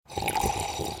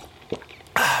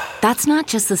That's not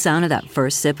just the sound of that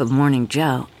first sip of Morning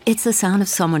Joe. It's the sound of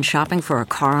someone shopping for a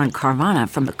car on Carvana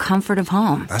from the comfort of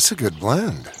home. That's a good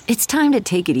blend. It's time to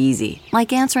take it easy,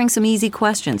 like answering some easy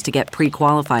questions to get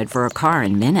pre-qualified for a car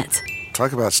in minutes.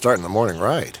 Talk about starting the morning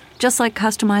right. Just like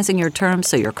customizing your terms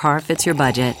so your car fits your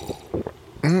budget.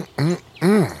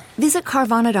 Visit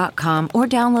Carvana.com or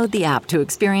download the app to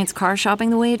experience car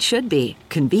shopping the way it should be.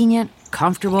 Convenient,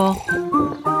 comfortable.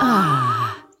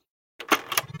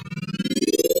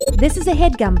 This is a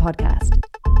HeadGum podcast.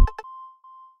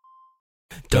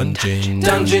 Dungeon,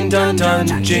 dungeon, dun,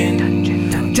 dungeon,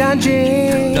 dungeon,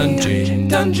 dungeon,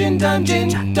 dungeon,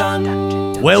 dungeon, dun.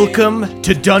 Welcome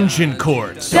to Dungeon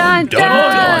Courts. Dun,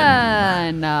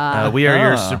 dun. We are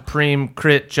your Supreme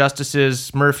Crit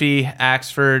Justices, Murphy,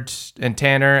 Axford, and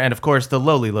Tanner, and of course the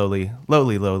lowly. Only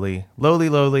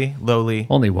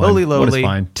one. Lowly. What is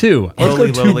fine? Two.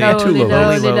 Lowly. Too low.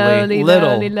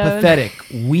 Little, Pathetic,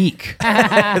 weak.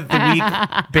 The weak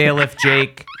bailiff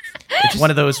Jake. It's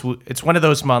one of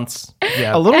those months.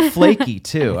 Yeah. A little flaky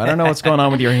too. I don't know what's going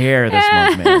on with your hair this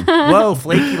month, man. Whoa,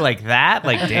 flaky like that?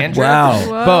 Like dandruff? Wow.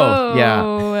 Whoa. Both.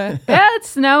 Yeah. Yeah, it's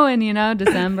snowing,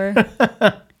 December.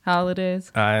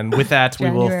 Holidays. And with that, we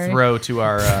will January. throw to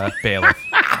our bailiff.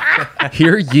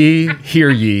 Hear ye, hear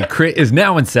ye. Crit is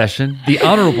now in session. The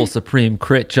Honorable Supreme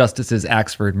Crit Justices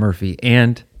Axford, Murphy,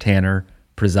 and Tanner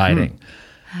presiding.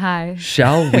 Hi.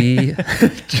 Shall we?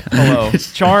 Hello.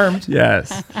 Charmed.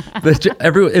 Yes.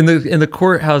 Everyone in the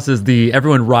courthouses,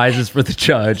 everyone rises for the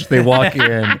judge. They walk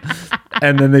in,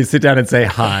 and then they sit down and say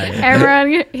hi.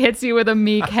 Everyone hits you with a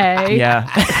meek hey. Yeah.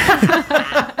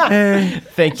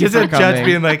 Thank you Just for a coming. judge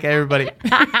being like, hey, everybody.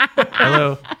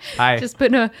 Hello. Hi. Just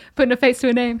putting a face to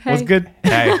a name. Hey. What's good?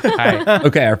 Hi. Hi.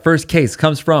 Okay, our first case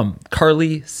comes from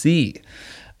Carly C.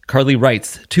 Carly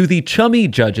writes, to the chummy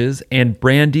judges and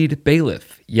brandied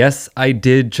bailiff. Yes, I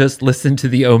did just listen to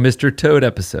the Oh, Mr. Toad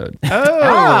episode. Oh,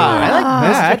 I like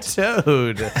that. Mr.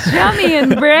 Toad. Yummy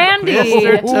and brandy.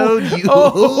 Mr. Toad, you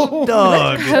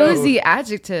dog. Cozy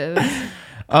adjectives.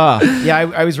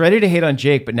 Yeah, I was ready to hate on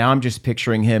Jake, but now I'm just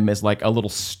picturing him as like a little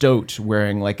stoat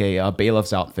wearing like a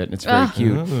bailiff's outfit, and it's very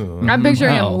cute. I'm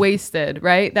picturing Wow. him wasted,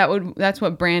 right? That's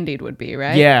what brandied would be,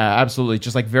 right? Yeah, absolutely.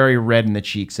 Just like very red in the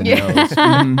cheeks and nose.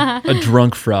 A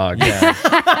drunk frog.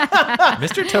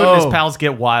 Mr. Toad and his pals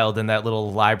get wild in that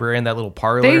little library, in that little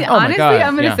parlor. They, Oh my honestly, God,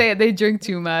 I'm going to yeah. say it. They drink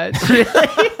too much.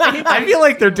 I feel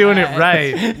like they're doing it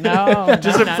right. No.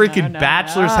 Just a freaking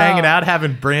bachelors hanging out,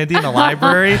 having brandy in a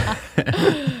library.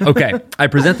 Okay, I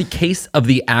present the case of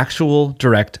the actual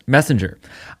direct messenger.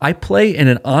 I play in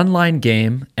an online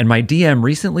game, and my DM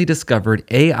recently discovered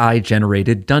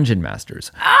AI-generated dungeon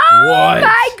masters. Oh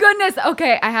my goodness.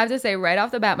 Okay, I have to say right off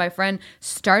the bat, my friend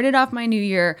started off my new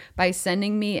year by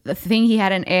sending me the thing he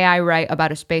had an AI write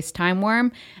about a space-time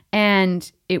worm,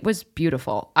 and it was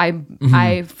beautiful.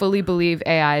 I fully believe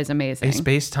AI is amazing. A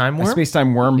space-time A worm?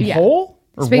 space-time wormhole? Yeah. Or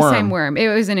Space-time worm. It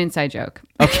was an inside joke.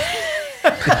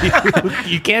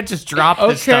 You can't just drop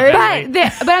this stuff.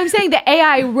 But I'm saying the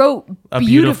AI wrote A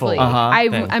beautiful, beautifully.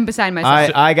 thing. I'm beside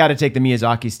myself. I got to take the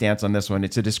Miyazaki stance on this one.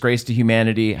 It's a disgrace to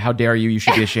humanity. How dare you? You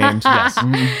should be ashamed. Yes.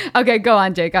 Okay, go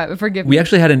on, Jake. Forgive me. We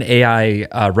actually had an AI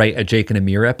write a Jake and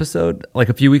Amir episode like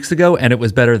a few weeks ago, and it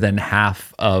was better than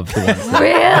half of the ones that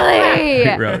Really?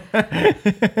 we wrote.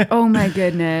 Oh my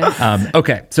goodness.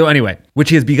 Okay, so anyway, which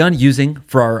he has begun using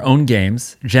for our own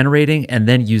games, generating and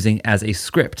then using as a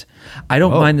script. I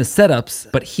don't mind the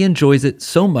setups, but he enjoys it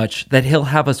so much that he'll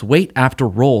have us wait after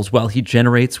rolls while he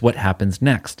generates what happens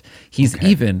next. He's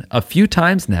even, a few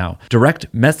times now,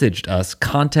 direct messaged us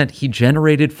content he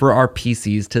generated for our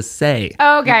PCs to say.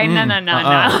 Okay, no.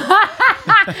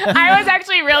 I was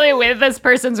actually really with this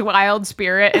person's wild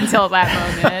spirit until that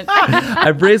moment.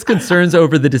 I've raised concerns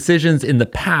over the decisions in the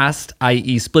past,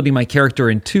 i.e. splitting my character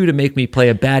in two to make me play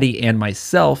a baddie and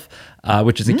myself,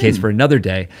 which is a case for another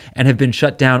day, and have been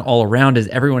shut down all around as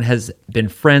everyone has been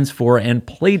friends for and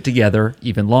played together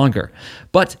even longer.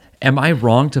 But am I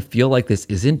wrong to feel like this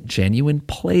isn't genuine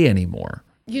play anymore?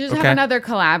 You just have another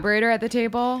collaborator at the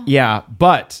table? Yeah,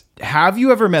 but have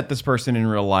you ever met this person in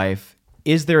real life?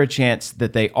 Is there a chance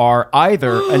that they are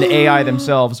either an AI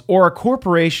themselves or a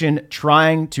corporation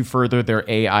trying to further their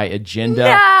AI agenda?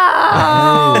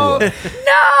 No!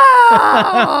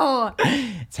 No!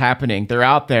 It's happening. They're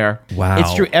out there. Wow.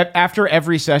 It's true. After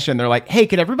every session, they're like, hey,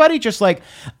 could everybody just like,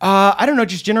 I don't know,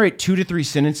 just generate 2 to 3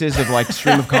 sentences of like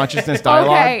stream of consciousness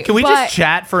dialogue? Okay, Can we but- just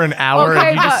chat for an hour Okay,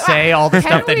 and you just but- say all the Can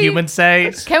stuff that we- humans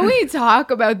say? Can we talk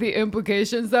about the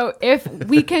implications though? If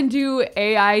we can do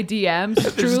AI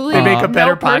DMs, truly, They make a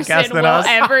better no podcast person than will us.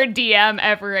 ever DM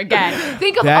ever again.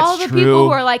 Think of That's all the true. people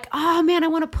who are like, "Oh man, I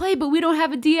want to play, but we don't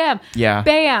have a DM." Yeah.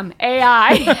 Bam,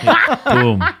 AI.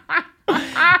 Boom.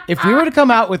 If we were to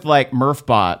come out with like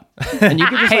Murphbot, and you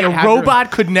could just Hey, like, a have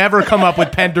robot could never come up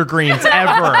with Pender Greens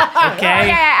ever. Okay,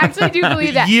 Okay. I actually do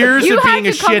believe that. Years You of had being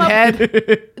a to come up-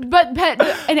 shithead. But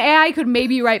an AI could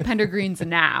maybe write Pendergreens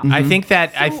now. I think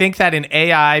that an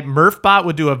AI Murphbot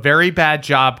would do a very bad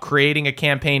job creating a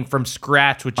campaign from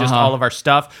scratch with just all of our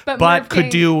stuff, But but Murph could can-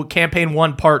 do campaign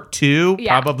 1 part 2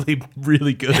 Yeah. probably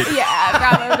really good.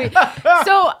 Yeah, probably.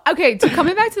 So, okay, so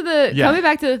coming back to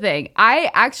the thing, I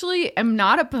actually am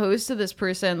not opposed to this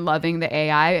person loving the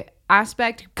AI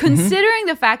aspect, considering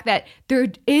the fact that there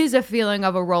is a feeling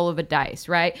of a roll of a dice,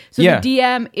 right? So Yeah. the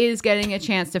DM is getting a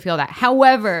chance to feel that.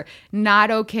 However,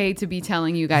 not okay to be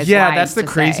telling you guys. Yeah, lines that's the to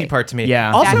crazy say. part to me.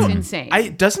 Yeah. Also, That's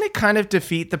insane. Doesn't it kind of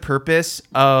defeat the purpose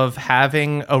of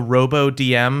having a robo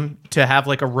DM to have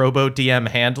like a robo DM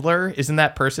handler? Isn't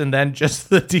that person then just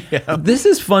the DM? This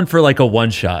is fun for like a one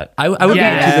shot. I would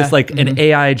Yeah. do this like an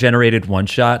AI generated one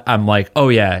shot. I'm like, oh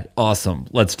yeah, awesome.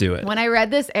 Let's do it. When I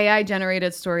read this AI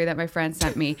generated story that my friend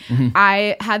sent me, Mm-hmm.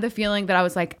 I had the feeling that I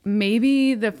was like,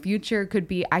 maybe the future could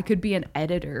be I could be an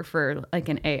editor for like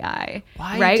an AI.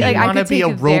 Why right? do Like you I want to could be a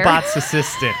take their- robot's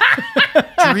assistant?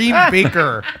 Dream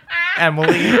bigger,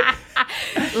 Emily.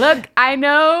 Look, I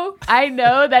know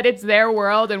that it's their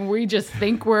world and we just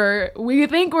think we're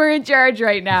in charge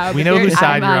right now. We but know whose they're-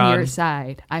 side I'm you're on on. your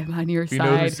side. I'm on your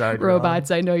know whose side. side you're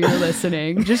Robots, I know you're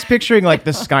listening. just picturing like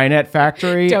the Skynet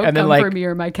factory, Don't and then come like for me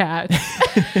or my cat.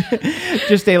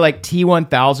 just a like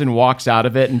T-1000 walks out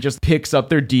of it and just picks up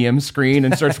their DM screen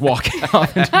and starts walking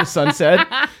off into the sunset.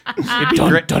 It'd be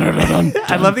great.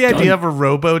 I love the idea of a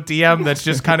robo DM that's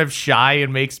just kind of shy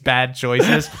and makes bad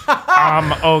choices.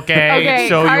 Okay,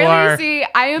 so Carly you are C,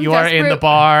 I am you are in the desperate-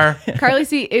 bar. Carly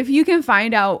C, if you can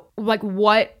find out like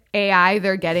what AI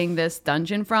they're getting this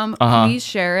dungeon from, please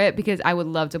share it because I would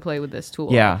love to play with this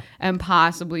tool. Yeah. And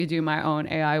possibly do my own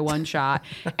AI one shot.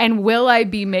 And will I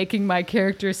be making my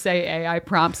characters say AI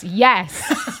prompts? Yes.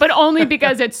 But only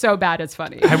because it's so bad it's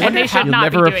funny. And they should You'll not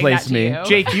never be doing replace that to me. you.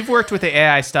 Jake, you've worked with the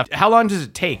AI stuff. How long does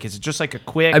it take? Is it just like a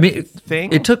quick I mean,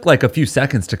 thing? it took like a few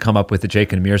seconds to come up with the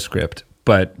Jake and Amir script,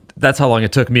 but that's how long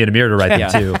it took me and Amir to write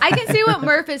them too. I can see what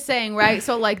Murph is saying, right?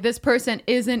 So like this person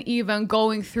isn't even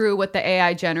going through what the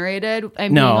AI generated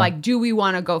and No. being like, do we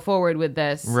want to go forward with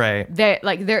this? Right. They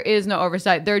like there is no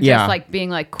oversight. They're just Yeah. like being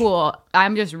like, cool,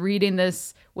 I'm just reading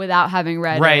this without having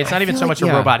read Right. it. It's not even so much a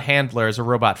yeah. robot handler as a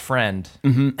robot friend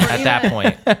at that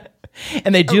point.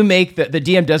 And they do make the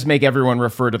DM does make everyone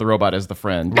refer to the robot as the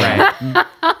friend. Right.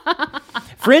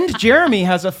 Friend Jeremy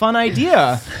has a fun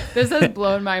idea. This has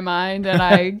blown my mind and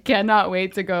I cannot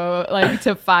wait to go like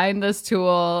to find this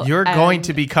tool. You're and- going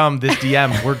to become this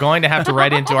DM. We're going to have to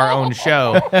write into our own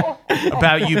show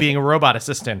about you being a robot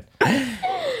assistant.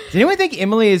 Does anyone think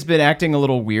Emily has been acting a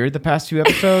little weird the past 2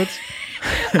 episodes?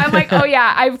 I'm like, oh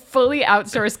yeah, I've fully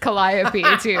outsourced Calliope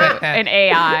to an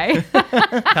AI.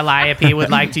 Calliope would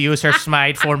like to use her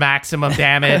smite for maximum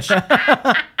damage.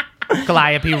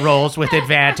 Calliope rolls with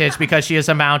advantage because she is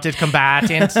a mounted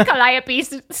combatant. Calliope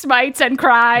smites and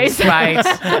cries.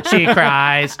 Smites, she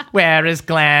cries, "Where is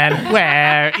Glenn?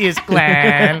 Where is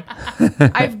Glenn?"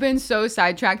 I've been so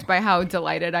sidetracked by how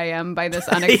delighted I am by this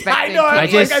unexpected. I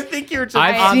case. think you're just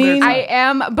I've seen- I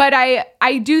am, but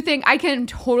I do think I can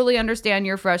totally understand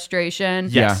your frustration.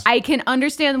 Yes. I can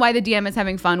understand why the DM is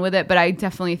having fun with it, but I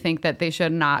definitely think that they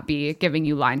should not be giving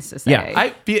you lines to say.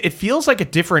 Yeah, it feels like a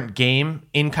different game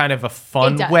in kind of a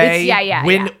fun It does. way. Yeah.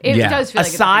 When It Yeah. does feel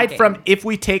like a aside different from if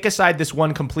we take aside this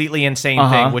one completely insane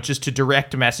thing, which is to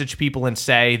direct message people and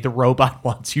say the robot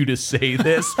wants you to say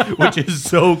this, which is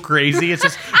so crazy. It's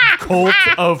this cult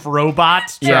of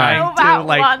robots trying to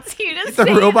like. wants you to The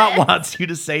say robot this. wants you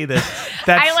to say this.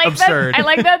 That's I like absurd. That. I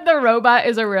like that the robot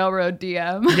is a railroad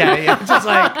DM. Yeah, it's just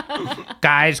like,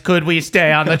 guys, could we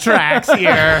stay on the tracks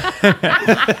here?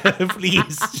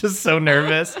 Please, just so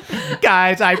nervous.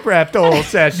 Guys, I prepped the whole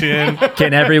session.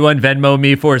 Can everyone Venmo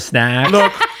me for a snack?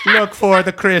 Look for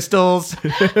the crystals.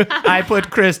 I put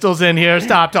crystals in here.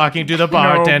 Stop talking to the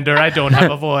bartender. I don't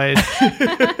have a voice.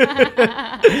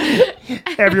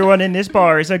 Everyone in this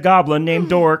bar is a goblin named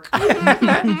Dork.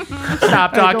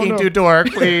 Stop talking to Dork,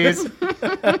 please.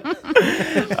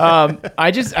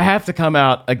 I have to come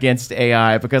out against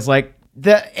AI because like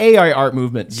The AI art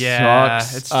movement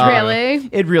sucks. It's Really?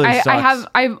 It really sucks.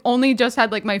 I've only just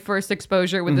had like my first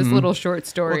exxexposure with this little short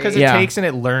story. Because it takes and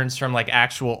it learns from like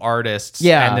actual artists.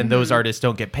 Yeah. And then those artists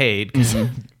don't get paid because then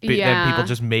people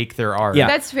just make their art. Yeah.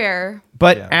 That's fair.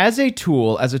 But as a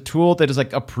tool that is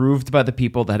like approved by the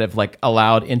people that have like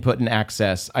allowed input and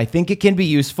access, I think it can be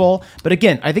useful. But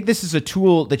again, I think this is a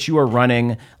tool that you are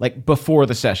running like before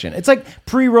the session. It's like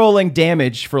pre-rolling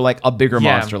damage for like a bigger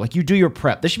monster. Like you do your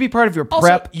prep. This should be part of your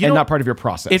prep and not part of your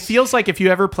process. It feels like if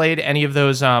you ever played any of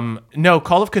those, no,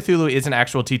 Call of Cthulhu is an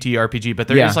actual TTRPG, but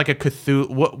there is like a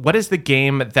Cthulhu. What is the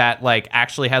game that like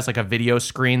actually has like a video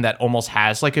screen that almost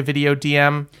has like a video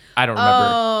DM? I don't remember.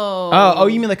 Oh,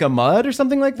 you mean like a MUD or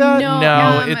something like that?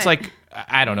 No, it's like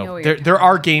I don't know. There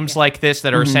are games like this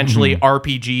that are essentially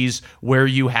RPGs where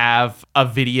you have a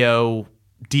video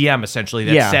DM essentially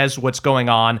that says what's going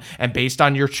on, and based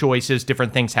on your choices,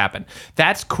 different things happen.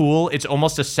 That's cool. It's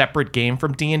almost a separate game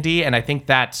from D&D, and I think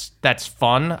that's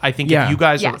fun. I think if you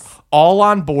guys are all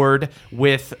on board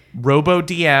with Robo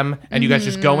DM and you guys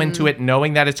just go into it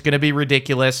knowing that it's going to be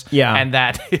ridiculous and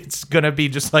that it's going to be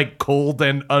just like cold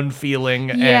and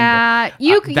unfeeling. Yeah,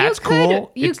 and that's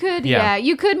cool. You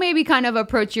could maybe kind of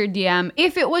approach your DM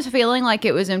if it was feeling like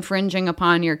it was infringing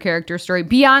upon your character story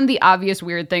beyond the obvious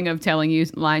weird thing of telling you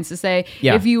lines to say.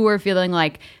 If you were feeling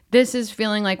like this is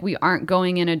feeling like we aren't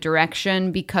going in a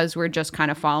direction because we're just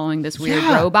kind of following this weird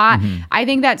robot. I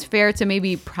think that's fair to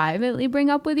maybe privately bring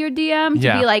up with your DM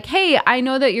to be like, hey, I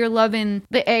know that you're loving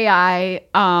the AI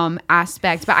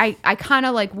aspect, but I kind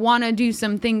of like want to do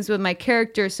some things with my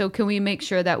character. So can we make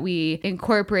sure that we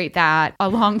incorporate that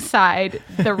alongside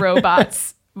the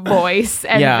robot's voice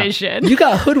and vision? You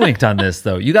got hoodwinked on this,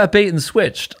 though. You got bait and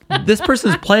switched. This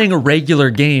person's playing a regular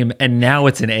game, and now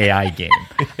it's an AI game.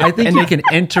 I think you can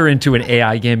enter into an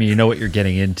AI game and you know what you're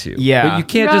getting into. Yeah. But you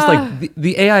can't just like,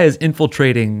 the AI is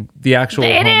infiltrating the actual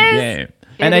home game.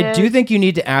 And I do think you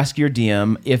need to ask your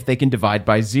DM if they can divide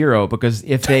by 0, because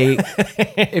if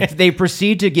they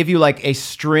proceed to give you like a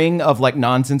string of like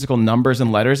nonsensical numbers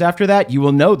and letters after that, you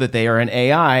will know that they are an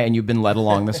AI and you've been led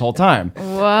along this whole time.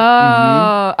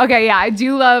 Whoa. Okay, yeah, I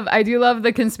do love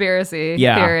the conspiracy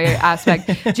theory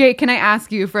aspect. Jake, can I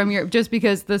ask you from your, just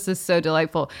because this is so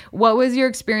delightful, what was your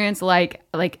experience like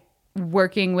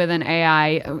working with an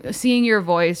AI, seeing your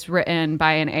voice written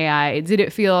by an AI? Did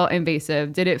it feel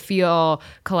invasive? Did it feel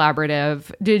collaborative?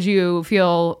 Did you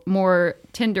feel more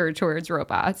tender towards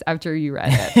robots after you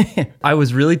read it? I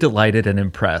was really delighted and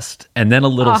impressed, and then a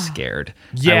little scared.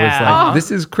 I was like,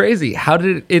 this is crazy. How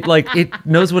did it like, it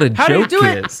knows what a joke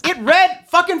is. It read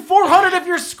fucking 400 of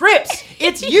your scripts.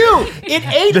 It's you. It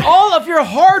ate all of your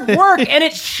hard work and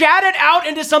it shat it out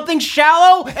into something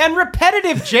shallow and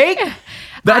repetitive, Jake.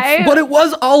 That's what it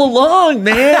was all along,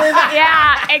 man.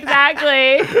 Yeah,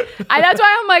 exactly. That's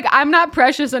why I'm like, I'm not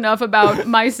precious enough about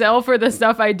myself or the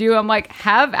stuff I do. I'm like,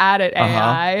 have at it,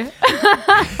 AI.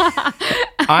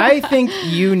 I think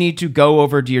you need to go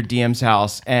over to your DM's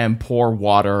house and pour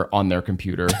water on their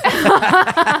computer.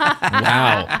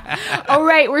 Wow. Oh,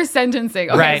 right. We're sentencing.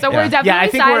 Okay, so we're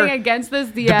definitely siding against this.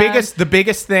 The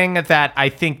biggest thing that I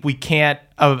think we can't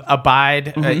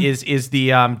abide is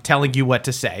the telling you what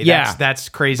to say. That's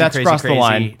crazy. That's crossed the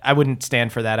line. I wouldn't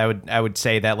stand for that. I would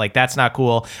say that like that's not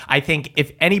cool. I think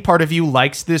if any part of you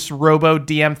likes this Robo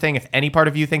DM thing, if any part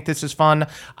of you think this is fun,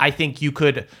 I think you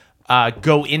could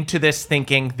go into this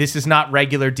thinking this is not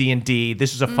regular D&D.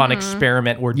 This is a fun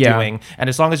experiment we're doing. And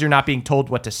as long as you're not being told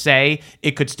what to say,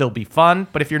 it could still be fun.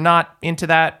 But if you're not into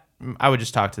that, I would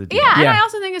just talk to the DM. Yeah, and I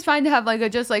also think it's fine to have like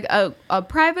a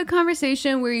private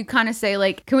conversation where you kind of say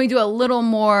like, can we do a little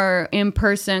more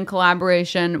in-person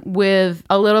collaboration with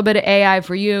a little bit of AI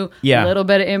for you, a little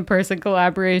bit of in-person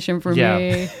collaboration for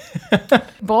me.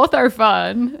 Both are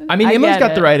fun. I mean, Emma's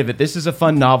got the right of it. This is a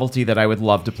fun novelty that I would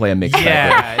love to play a mix.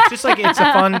 It's just like it's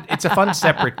a fun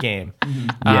separate game.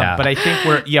 But I think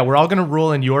we're all gonna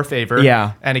rule in your favor.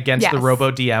 And against the Robo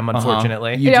DM,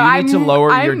 unfortunately. You do need to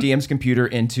lower your DM's computer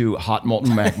into hot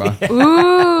molten magma.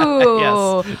 Ooh.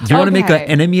 Yes. Do you want to make an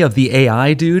enemy of the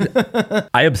AI, dude?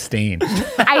 I abstain.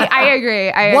 I agree.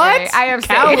 What? I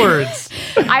abstain. Cowards.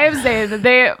 I abstain.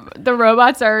 The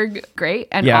robots are great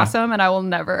and awesome, and I will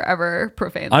never ever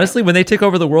profane them. Honestly, when they take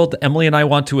over the world, Emily and I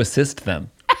want to assist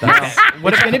them.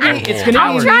 What it's gonna be? It's gonna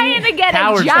I'm be trying to get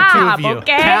Cowards, a the two job. of you.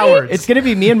 Okay. Cowards. It's gonna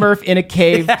be me and Murph in a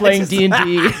cave playing D&D.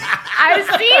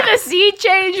 I see the sea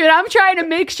change, and I'm trying to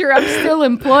make sure I'm still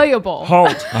employable.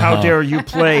 Halt! How dare you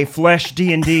play flesh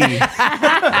D&D? No.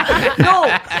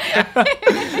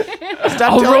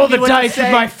 I'll roll the dice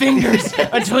with my fingers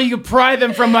until you pry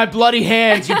them from my bloody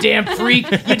hands, you damn freak,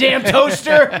 you damn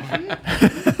toaster.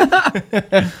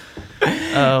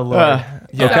 Oh, Lord.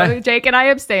 So Jake and I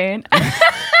abstain.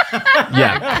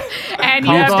 Yeah. And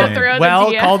you have to throw the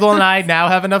DM. Caldwell and I now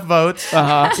have enough votes to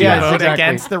vote exactly.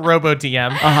 against the Robo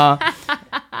DM.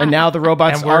 And now the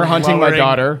robots And we're are hunting my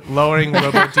daughter. Lowering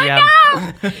Robo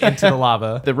DM into the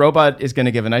lava. The robot is going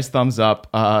to give a nice thumbs up,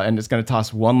 and it's going to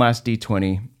toss one last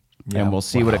D20, and we'll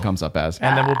see what it comes up as.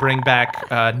 And then we'll bring back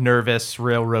nervous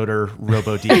railroader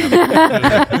Robo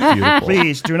DM. Beautiful.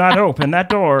 Please do not open that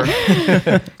door.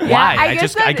 Why?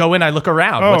 I go in, I look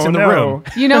around. What's in the room?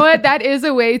 You know what? That is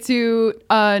a way to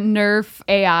nerf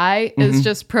AI is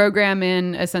just program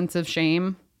in a sense of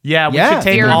shame. Yeah, we Yeah. should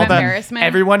take Fear of all embarrassment.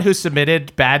 everyone who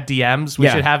submitted bad DMs. We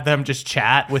Yeah. should have them just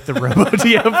chat with the Robo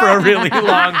DM for a really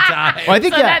long time. Well, I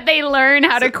think, So that they learn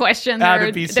how to question How to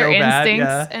their be so bad, instincts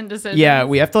yeah. and decisions. yeah,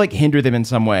 we have to like hinder them in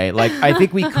some way. Like, I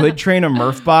think we could train a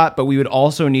Murph bot, but we would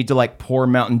also need to like pour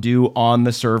Mountain Dew on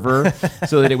the server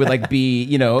so that it would like be,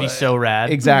 Be so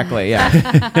rad. Exactly,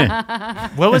 yeah.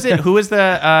 What was it? Who was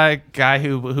the guy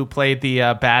who played the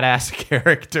badass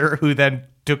character who then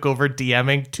took over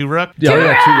DMing Turok? Yeah,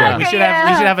 Turok. We should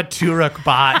have a Turok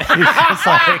bot. Who's just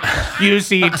like, you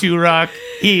see Turok,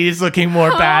 he's looking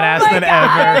more badass than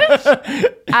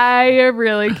ever. I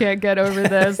really can't get over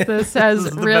this. This has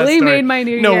is the really best story. made my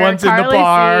new No year. one's in the Carly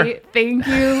bar. C, thank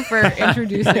you for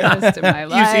introducing this to my You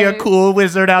life. see a cool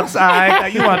wizard outside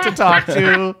that you want to talk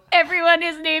to. Everyone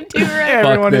is named Turok.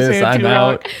 Everyone is this, saying I'm Turok.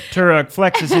 out. Turok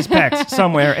flexes his pecs.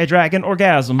 Somewhere a dragon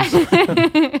orgasms.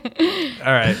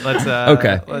 All right, let's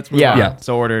Okay. let's move Yeah, on. Yeah.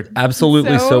 so ordered.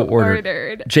 Absolutely so, So ordered.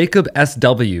 ordered. Jacob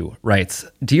S.W. writes,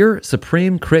 Dear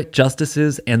Supreme Crit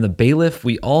Justices and the bailiff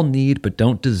we all need but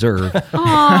don't deserve.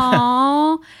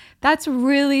 Aww, that's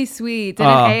really sweet. Did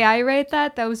an AI write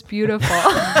that? That was beautiful.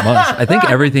 Must. I think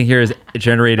everything here is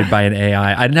generated by an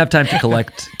AI. I didn't have time to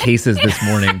collect cases this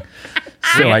morning.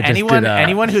 So I just did,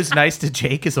 anyone who's nice to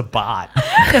Jake is a bot.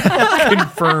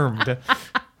 Confirmed.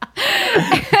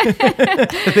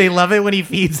 They love it when he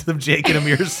feeds them Jake and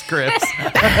Amir scripts.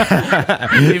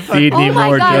 Feed me Oh my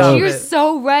more gosh, jokes. you're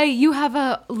so right. You have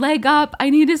a leg up. I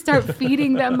need to start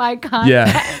feeding them my content.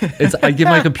 Yeah, I give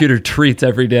my computer treats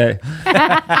every day.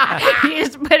 You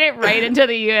just put it right into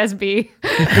the USB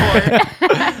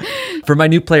port. For my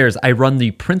new players, I run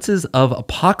the Princes of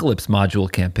Apocalypse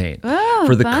module campaign. Oh,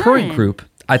 For the fun. current group,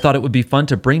 I thought it would be fun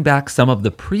to bring back some of the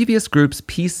previous group's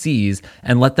PCs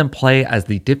and let them play as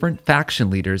the different faction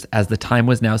leaders as the time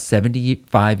was now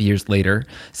 75 years later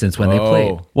since when they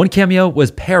played. One cameo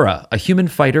was Para, a human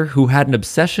fighter who had an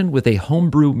obsession with a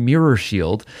homebrew mirror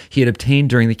shield he had obtained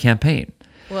during the campaign.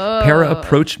 Whoa. Para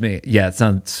approached me. Yeah, it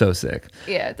sounds so sick.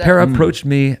 Yeah, it does. Para approached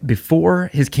me before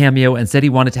his cameo and said he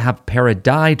wanted to have Para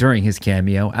die during his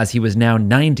cameo as he was now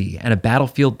 90 and a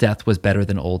battlefield death was better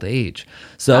than old age.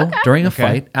 So during a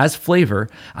fight, as flavor,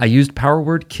 I used power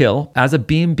word kill as a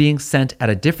beam being sent at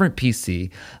a different PC,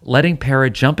 letting Para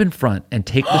jump in front and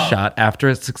take the shot after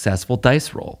a successful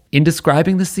dice roll. In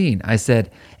describing the scene, I said,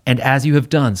 and as you have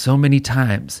done so many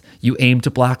times, you aim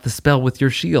to block the spell with your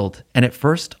shield, and at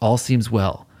first all seems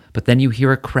well. But then you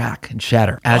hear a crack and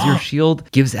shatter as your shield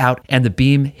gives out and the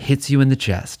beam hits you in the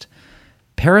chest.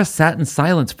 Para sat in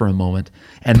silence for a moment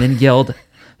and then yelled,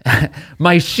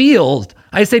 my shield!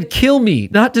 I said, kill me,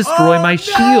 not destroy my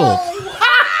shield.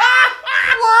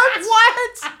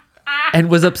 What? And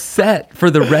was upset for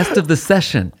the rest of the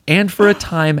session and for a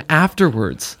time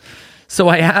afterwards. So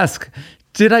I ask,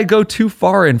 did I go too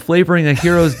far in flavoring a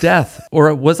hero's death?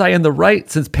 Or was I in the right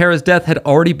since Para's death had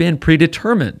already been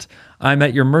predetermined? I'm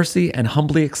at your mercy and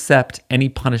humbly accept any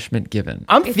punishment given.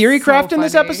 I'm theory so crafting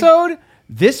this funny. episode.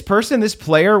 This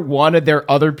player wanted their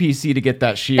other PC to get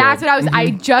that shield. That's what I was. I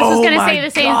just was Oh gonna my say the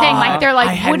same thing. Like they're I like,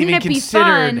 hadn't wouldn't even it be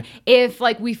fun considered. if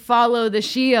like we follow the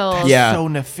shield? Yeah. So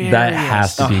nefarious. That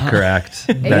has to be correct.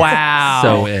 That's Wow.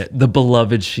 So the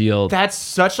beloved shield. That's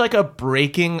such like a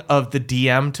breaking of the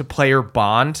DM to player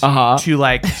bond to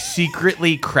like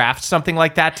secretly craft something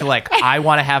like that to like, I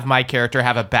want to have my character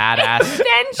have a badass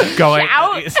Then going.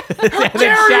 shout. and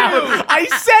then shout. I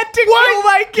said to kill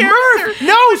my character.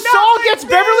 No, Saul gets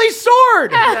Beverly's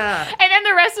sword. And then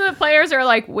the rest of the players are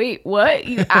like, wait, what?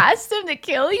 You asked him to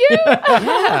kill you?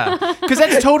 Because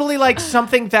that's totally like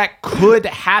something that could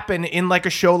happen in like a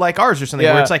show like ours or something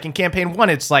Yeah. where it's like in campaign 1,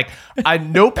 it's like,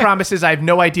 no promises. I have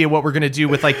no idea what we're going to do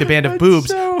with like the band of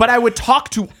boobs, but I would talk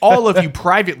to all of you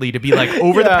privately to be like,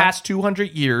 over the past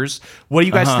 200 years, what do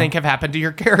you guys think have happened to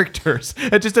your characters?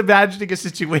 And just imagining a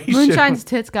situation. Moonshine's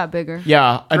tits got bigger.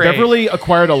 Yeah, and Great. Beverly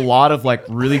acquired a lot of like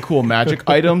really cool magic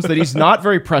items that he's not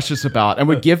very precious about and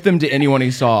would give them to anyone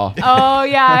he saw. Oh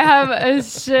yeah, I have a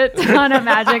shit ton of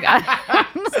magic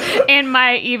items in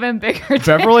my even bigger tank.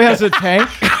 Beverly has a tank.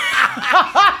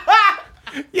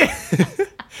 Yeah.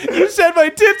 You said my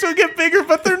tits will get bigger,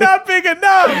 but they're not big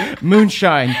enough.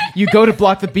 Moonshine, you go to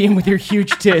block the beam with your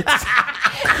huge tits.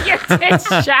 Your tits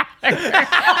shattered.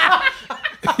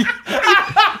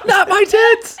 Not my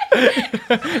tits.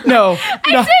 No,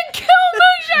 I said kill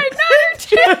Moonshine, not her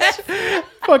tits.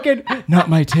 fucking, not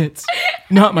my tits.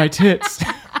 Not my tits.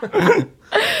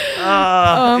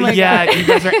 Yeah, you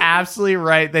guys are absolutely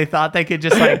right. They thought they could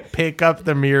just like pick up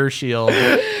the mirror shield.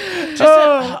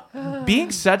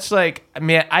 Being such like,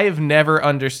 man, I have never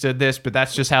understood this, but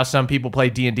that's just how some people play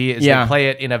D&D. Is Yeah. they play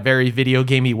it in a very video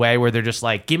gamey way where they're just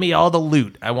like, give me all the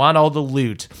loot. I want all the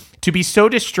loot. To be so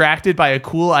distracted by a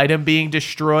cool item being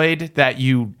destroyed that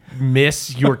you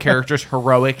miss your character's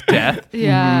heroic death.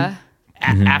 Yeah.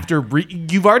 After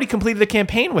you've already completed the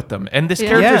campaign with them, and this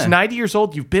character is Yeah. 90 years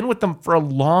old. You've been with them for a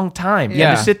long time. Yeah.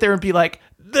 And to sit there and be like,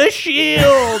 the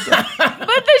shield. But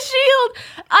the shield,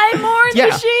 I mourn Yeah.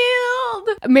 the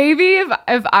shield. Maybe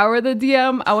if I were the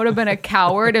DM, I would have been a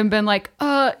coward and been like,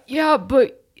 yeah,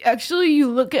 but actually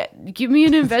give me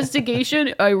an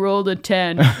investigation. I rolled a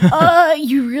 10.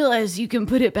 You realize you can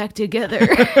put it back together.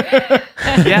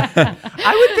 Yeah,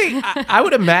 I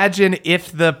would imagine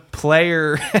if the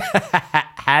player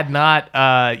had not,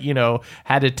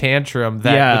 had a tantrum,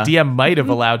 that the DM might have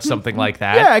allowed something like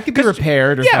that. Yeah, it could be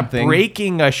repaired or something.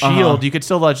 Breaking a shield, you could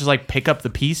still just like pick up the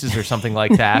pieces or something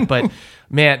like that. But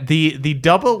man, the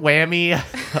double whammy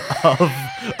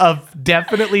of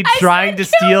definitely trying to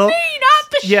steal. Me,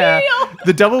 not the shield.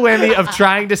 The double whammy of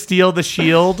trying to steal the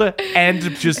shield and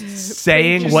just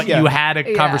saying what you had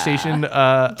a conversation.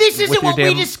 This isn't what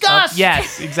we discussed.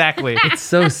 Yes, exactly. It's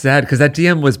so sad because that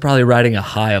DM was probably riding a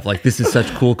high of like, this is such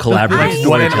cool collaborative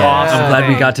What an storytelling. awesome I'm glad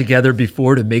we thing. got together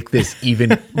before to make this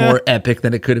even more epic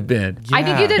than it could have been. I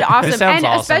think you did awesome. This sounds And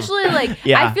awesome. especially like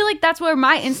I feel like that's where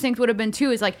my instinct would have been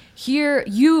too, is like here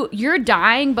you're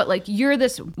dying, but like you're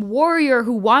this warrior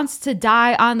who wants to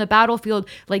die on the battlefield.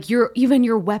 Like even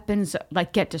your weapons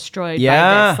like get destroyed by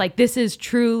Yeah. this. Like this is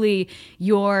truly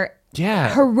your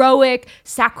Yeah. heroic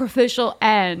sacrificial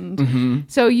end.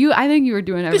 So I think you were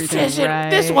doing everything right.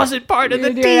 This wasn't part of You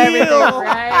the were doing everything deal.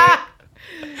 right.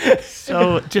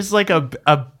 So just like a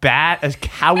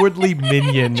cowardly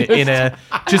minion in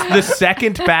just the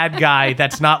second bad guy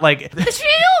that's not like The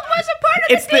shield wasn't part of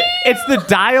it's the deal. it's the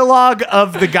dialogue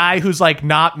of the guy who's like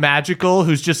not magical,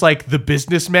 who's just like the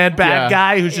businessman bad Yeah.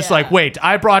 guy who's just like, wait,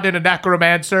 I brought in a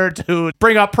necromancer to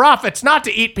bring up profits, not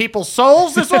to eat people's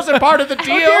souls. This wasn't part of the deal.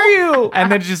 dare you?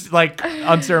 And then just like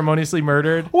unceremoniously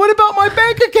murdered. What about my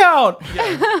bank account?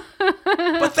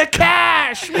 But the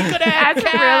cash, we could have That's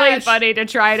cash. really funny to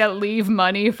try to leave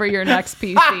money for your next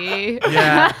PC.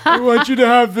 Yeah. I want you to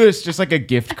have this. Just like a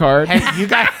gift card. Hey,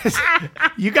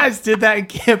 you guys did that in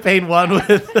campaign 1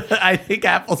 with I think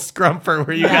Apple Scrumper,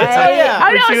 where you guys.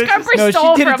 I where she know, was Scumper No, she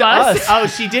stole did it from to us. us. Oh,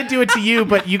 she did do it to you,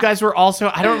 but you guys were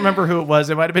also, I don't remember who it was.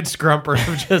 It might have been Scrumper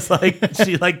who just like,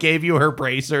 she like gave you her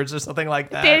bracers or something like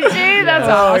that. Did she? That's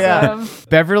Oh, awesome.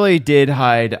 Beverly did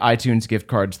hide iTunes gift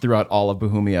cards throughout all of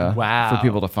Bohemia. Wow. For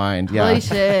people to find. Yeah. Holy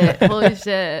shit. Holy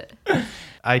shit.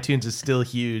 iTunes is still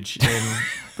huge in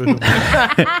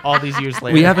Bohemia all these years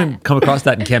later. We haven't come across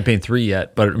that in campaign 3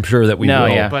 yet, but I'm sure that we No, will.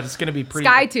 yeah. But it's going to be pretty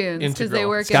SkyTunes, because they integral.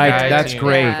 work Sky- in that's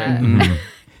great. Yeah.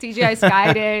 TGI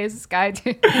Sky Days,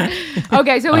 SkyTunes.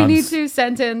 Okay, so we need to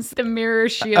sentence the mirror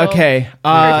shield. Okay.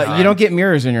 You don't get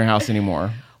mirrors in your house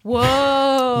anymore.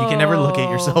 Whoa. You can never look at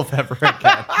yourself ever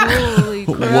again. Holy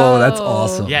crap. Whoa, that's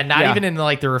awesome. Yeah, not even in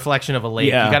like the reflection of a lake.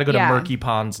 Yeah. You got to go to Yeah. murky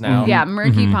ponds now. Yeah,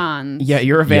 murky ponds. Yeah,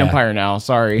 you're a vampire now.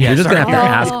 Sorry. You're just going to have to sorry.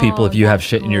 ask people if you have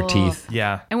shit in your cool. teeth.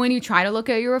 Yeah. And when you try to look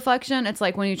at your reflection, it's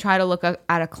like when you try to look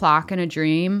at a clock in a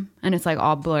dream and it's like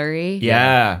all blurry.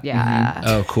 Yeah. Yeah.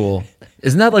 Oh, cool.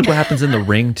 Isn't that like what happens in The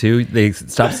Ring too? They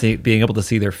stop being able to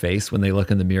see their face when they look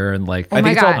in the mirror and like. Oh I my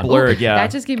think it's all God. blurred, Ooh, yeah. That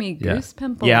just gave me Yeah. goose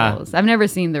pimples. Yeah. I've never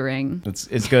seen The Ring.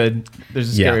 It's good.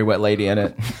 There's a Yeah. scary wet lady in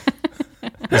it.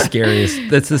 The scariest.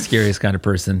 That's the scariest kind of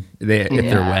person. If they're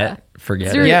Yeah. wet, forget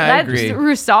It's it. Yeah, I that's agree.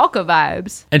 Rusalka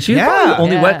vibes. And she was Yeah. probably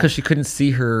only wet Yeah. because she couldn't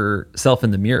see herself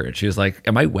in the mirror. She was like,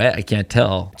 "Am I wet? I can't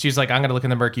tell." She's like, I'm going to look in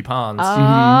the murky ponds.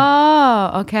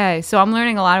 Oh, okay. So I'm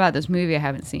learning a lot about this movie I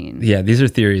haven't seen. Yeah, these are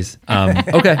theories.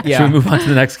 Okay, Yeah. should we move on to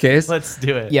the next case? Let's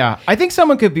do it. Yeah. I think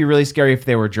someone could be really scary if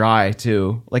they were dry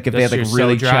too. Like if they had If like you're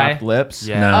really so dry? chapped lips.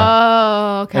 Yeah. No.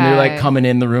 Oh, okay. And they're like coming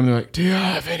in the room. They're like, "Do you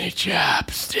have any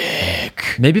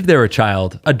chapstick?" Maybe if they were a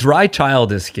child. A dry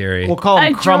child is scary. We'll call a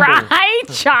them Crumble. dry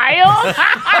child.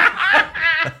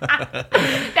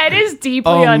 That is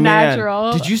deeply Oh, unnatural.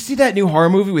 man. Did you see that new horror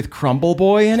movie with Crumble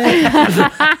Boy in it?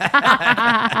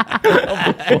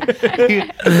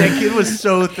 That kid was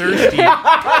so thirsty.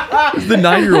 the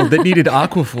 9-year-old that needed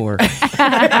Aquaphor.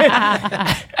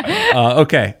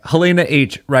 Okay. Helena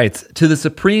H. writes, to the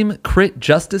Supreme Crit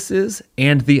Justices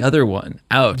and the other one.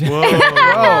 Ouch. Whoa,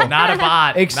 not a bot.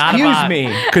 Not a Excuse bot.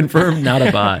 me. Confirmed, not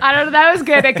a bot. I don't know. That was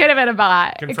good. It could have been a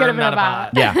bot. It could have Confirmed, been not a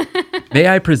a bot. Yeah. May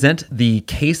I present the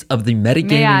case of the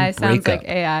metagaming AI sounds breakup? like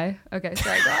AI. Okay,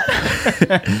 sorry, go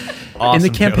on. Awesome In the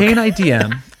joke. campaign I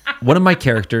DM, one of my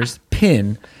characters,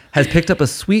 Pin, has picked up a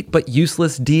sweet but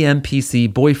useless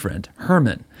DMPC boyfriend,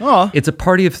 Herman. Aw. It's a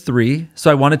party of 3,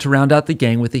 so I wanted to round out the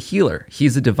gang with a healer.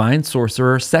 He's a divine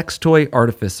sorcerer, sex toy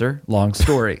artificer, long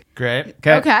story. Great.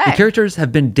 The Okay. characters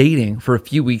have been dating for a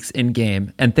few weeks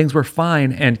in-game, and things were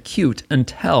fine and cute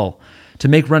until, to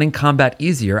make running combat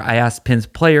easier, I asked Pin's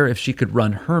player if she could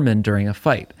run Herman during a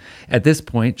fight. At this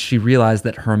point, she realized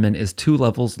that Herman is 2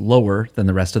 levels lower than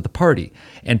the rest of the party,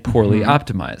 and poorly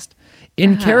optimized.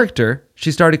 In character,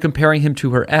 she started comparing him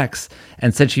to her ex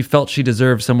and said she felt she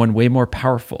deserved someone way more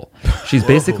powerful. She's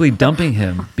basically dumping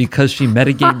him because she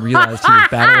metagame realized he was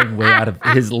battling way out of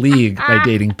his league by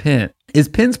dating Pin. Is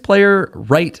Pin's player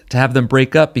right to have them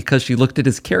break up because she looked at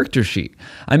his character sheet?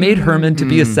 I made Herman to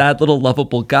be a sad little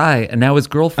lovable guy, and now his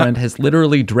girlfriend has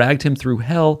literally dragged him through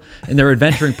hell in their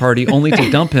adventuring party only to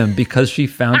dump him because she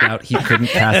found out he couldn't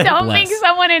cast Dumping Bless.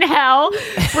 someone in hell,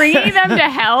 bringing them to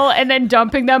hell, and then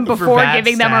dumping them before bad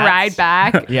giving them a stats. ride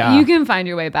back. Yeah. You can find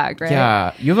your way back, right?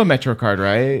 Yeah. You have a Metro card,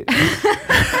 right?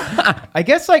 I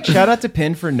guess like shout out to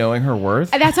Pin for knowing her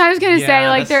worth. That's what I was gonna Yeah, say.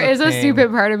 Like, that's there the is a thing.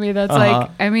 stupid part of me that's like,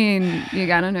 I mean, you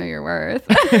gotta know your worth.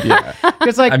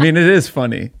 Because like I mean, it is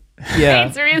funny. yeah,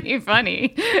 It's really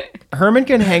funny. Herman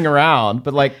can hang around,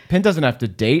 but like Pin doesn't have to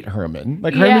date Herman.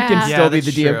 Like Herman Yeah. can still Yeah, be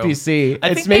the that's true. DMPC. I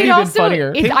It's think maybe it even also- funnier.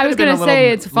 it- Pink I was could've been gonna a say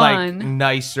little, it's fun. like,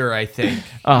 nicer, I think.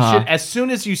 Uh-huh. You should, as soon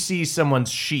as you see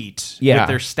someone's sheet Yeah. with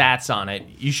their stats on it,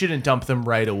 you shouldn't dump them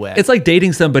right away. It's like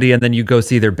dating somebody and then you go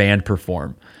see their band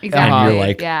perform. Exactly. And you're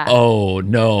like, Yeah. oh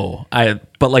no.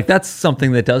 But like that's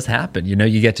something that does happen. You know,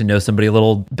 you get to know somebody a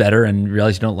little better and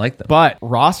realize you don't like them. But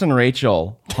Ross and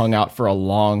Rachel hung out for a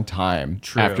long time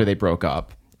after they broke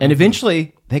up. And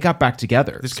eventually they got back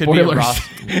together. this could be a Ross.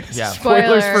 Yeah.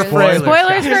 Spoilers for Friends.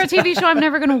 Spoilers for a TV show I'm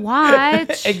never gonna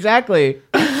watch. Exactly.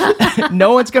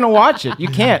 No one's going to watch it. You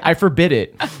can't. I forbid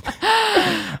it.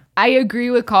 I agree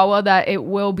with Caldwell that it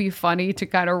will be funny to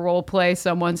kind of role play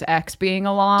someone's ex being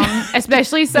along,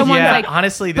 especially someone's Yeah, like.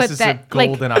 honestly, this but is a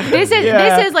golden like, opportunity.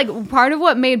 This is like part of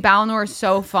what made Balnor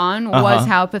so fun was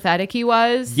how pathetic he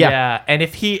was. Yeah. And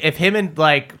if him and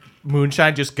like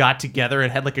Moonshine just got together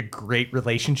and had like a great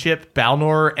relationship,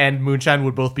 Balnor and Moonshine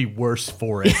would both be worse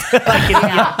for it. Like it'd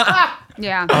be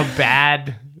Yeah. a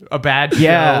bad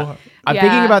Yeah. show. I'm Yeah.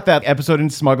 thinking about that episode in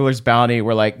Smuggler's Bounty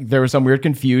where like there was some weird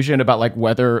confusion about like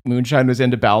whether Moonshine was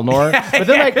into Balnor. But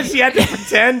then like she had to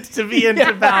pretend to be into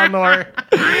Balnor.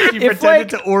 She If, pretended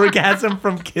to orgasm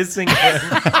from kissing him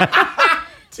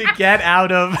to get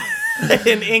out of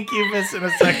an incubus and a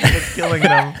succubus killing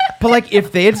them. but like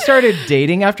if they had started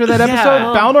dating after that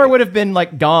episode, Balnor would have been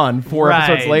like gone 4 Right.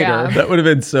 episodes later. Yeah. That would have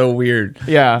been so weird.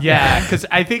 Yeah. Yeah, because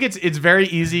I think it's very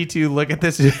easy to look at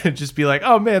this and just be like,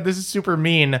 oh man, this is super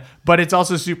mean, but it's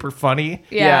also super funny.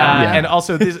 Yeah. Yeah. And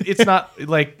also it's not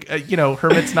like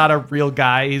Hermit's not a real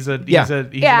guy. He's an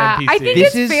NPC. I think This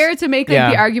it's is- fair to make like yeah.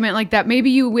 the argument like that.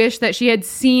 Maybe you wish that she had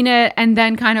seen it and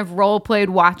then kind of role played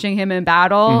watching him in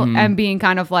battle and being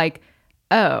kind of like,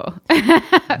 oh,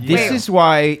 This is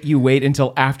why you wait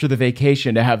until after the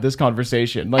vacation to have this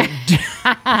conversation. Like,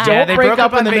 don't they break broke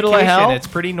up in on the middle of vacation. hell. It's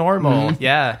pretty normal.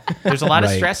 Yeah, there's a lot of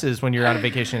Right. stresses when you're on a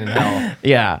vacation in hell.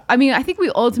 Yeah. I mean, I think we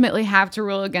ultimately have to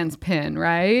rule against Pin,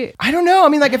 right? I don't know. I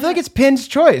mean, like, I feel like it's Pin's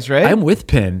choice, right? I'm with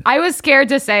Pin. I was scared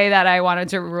to say that I wanted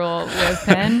to rule with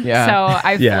Pin, Yeah. so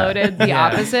I Yeah. floated the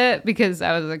opposite because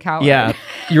I was a coward. yeah.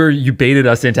 You baited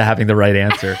us into having the right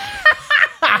answer.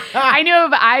 I knew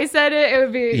if I said it, it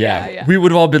would be yeah. We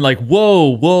would have all been like,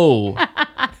 whoa, whoa.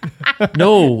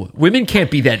 No, women can't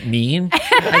be that mean.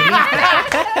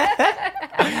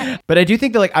 But I do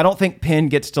think that, like, I don't think Pin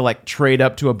gets to, like, trade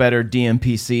up to a better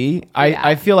DMPC. Yeah.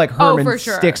 I feel like Herman for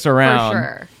sure. sticks For around.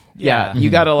 sure. Yeah. You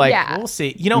got to, like, Yeah. We'll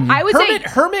see. You know, I would say-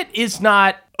 Hermit is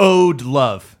not owed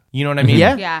love. You know what I mean?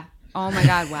 Yeah. Yeah. Oh my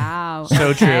God! Wow.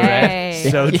 So true, Hey.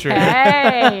 right? So true.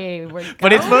 Hey, we're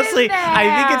But it's going mostly,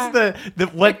 I think there. it's the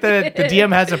what the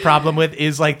DM has a problem with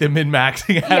is like the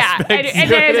min-maxing aspect.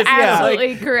 and that is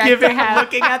absolutely correct to Giving, have.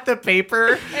 looking at the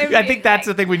paper. I think that's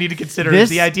the thing we need to consider This- is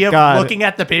the idea of God. looking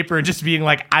at the paper and just being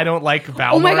like, I don't like Balnor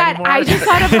Oh my God! anymore. I just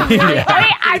thought of a really, wait,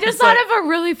 I just thought of a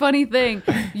really funny thing.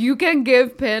 You can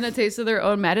give Pin a taste of their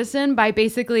own medicine by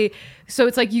basically So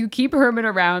it's like you keep Herman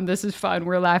around. This is fun.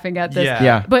 We're laughing at this.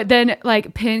 Yeah. But then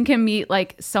like Pin can meet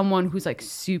like someone who's like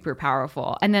super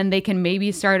powerful, and then they can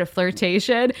maybe start a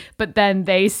flirtation. But then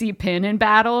they see Pin in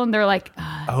battle, and they're like,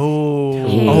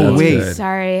 Oh, wait. good.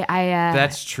 sorry,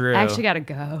 that's true. I actually gotta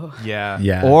go. Yeah.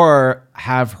 Yeah. Or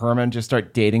have Herman just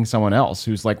start dating someone else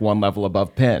who's like one level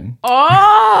above Pin.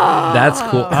 That's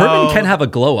cool. Herman can have a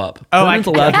glow up. Herman's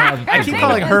allowed to have. I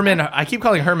keep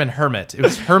calling Herman Hermit. It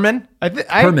was Herman.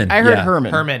 Herman, I heard yeah.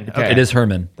 Herman. Herman. Okay. It is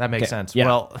Herman, That makes sense. Yeah.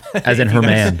 Well, as in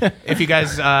Herman. if you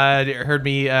guys heard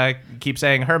me keep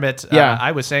saying Hermit, Yeah.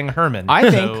 I was saying Herman. I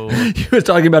think- So, He was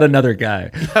talking about another guy.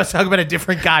 I was talking about a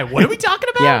different guy. What are we talking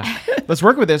about? Yeah. Let's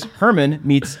work with this. Herman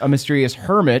meets a mysterious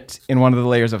hermit in one of the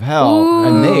layers of hell,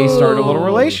 and they start a little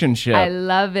relationship. I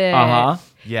love it. Uh-huh.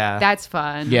 Yeah. That's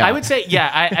fun. Yeah. I would say,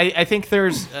 I think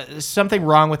there's something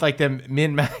wrong with like the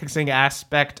min-maxing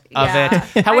aspect of Yeah.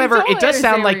 it. However, I totally it does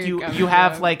sound understand like where you you're coming you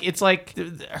have from. like, it's like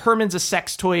Herman's a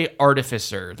sex toy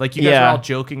artificer. Like you guys Yeah. are all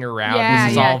joking around. Yeah,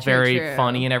 This is yeah, all true, very true.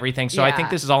 funny and everything. So I Yeah. think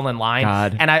this is all in line.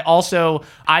 God. And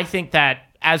I think that,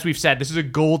 as we've said, this is a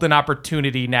golden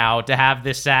opportunity now to have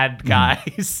this sad guy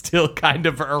still kind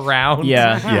of around.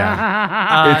 Yeah.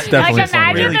 Yeah. It's definitely Like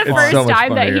imagine funnier. the It's first so much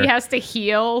time that funnier. he has to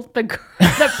heal the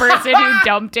person who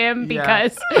dumped him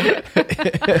because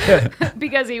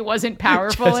because he wasn't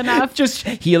powerful enough. Just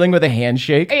healing with a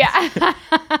handshake. Yeah.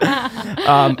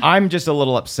 I'm just a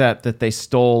little upset that they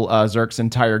stole Zerk's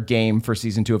entire game for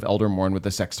season 2 of Eldermorn with the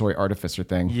sex toy artificer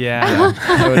thing. Yeah.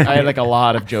 I had like a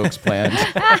lot of jokes planned.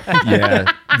 Yeah.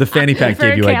 The fanny pack For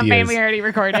gave a you campaign ideas. we already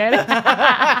recorded.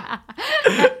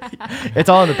 It's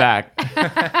all in the back.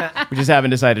 We just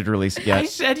haven't decided to release it I yet.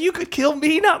 said you could kill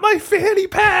me, not my fanny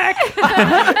pack.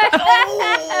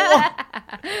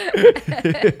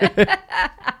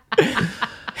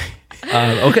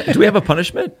 Okay. Do we have a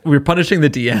punishment? We're punishing the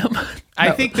DM.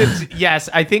 I think that yes,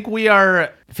 I think we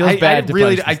are. Feels bad to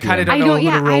punish I this kind of DM. don't know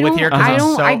who to roll with here.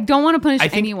 'Cause I I'm don't want to punish I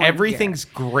think anyone. everything's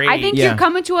great. I think Yeah. you're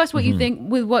coming to us what you think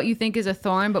with what you think is a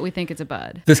thorn, but we think it's a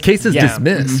bud. This case is Yeah.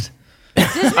 dismissed.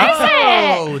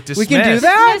 Oh, We can do dismissed.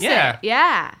 that? Dismiss Yeah. it.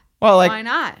 Yeah. Well, like Why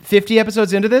not? 50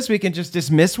 episodes into this, we can just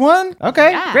dismiss one?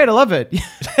 Okay, Yeah. great. I love it.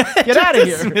 Get out of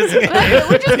here.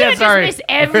 We're just gonna sorry. dismiss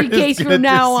every case from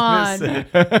now on.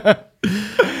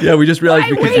 Yeah, we just realized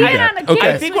we could Weigh do in that. on a case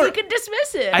Okay. I think when we're- you can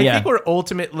dismiss it. I Yeah. think we're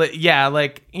ultimately,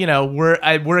 like, you know,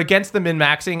 we're against the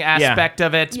min-maxing aspect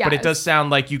of it, but it Yes. does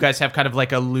sound like you guys have kind of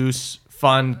like a loose,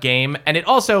 fun game. And it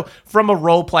also, from a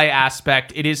role play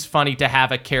aspect, it is funny to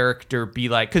have a character be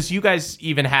like, because you guys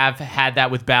even have had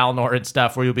that with Balnor and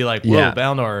stuff where you'll be like, whoa, Yeah.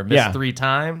 Balnor missed Yeah. 3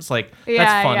 times. Like, Yeah,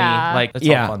 that's funny. yeah. Like, that's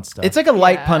all fun stuff. It's like a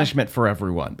light punishment for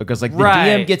everyone because like the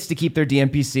Right. DM gets to keep their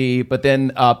DMPC, but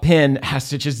then Pin has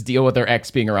to just deal with their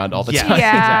ex being around all the Yeah. time.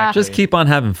 Yeah. Just keep on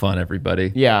having fun,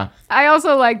 everybody. Yeah. I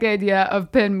also like the idea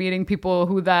of Pin meeting people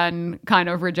who then kind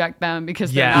of reject them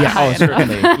because they're Yeah. not Yeah. high Oh, enough.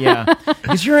 certainly. Yeah.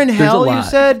 Because you're in hell, you lot.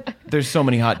 said? There's so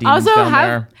many hot demons Also, down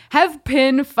there. have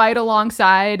Pin fight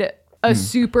alongside a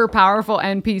super powerful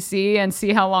NPC and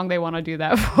see how long they want to do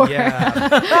that for.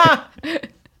 Yeah.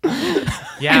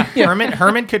 Yeah,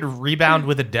 Herman could rebound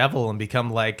with a devil and become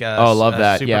like a, love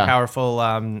that, super yeah. powerful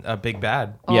a big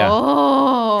bad. Yeah.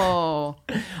 Oh.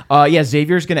 Yeah,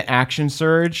 Xavier's going to action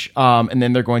surge, and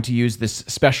then they're going to use this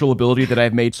special ability that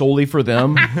I've made solely for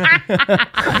them,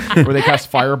 where they cast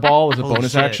Fireball as a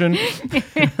bonus shit. action.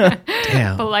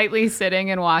 Damn. Politely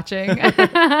sitting and watching.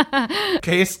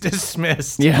 Case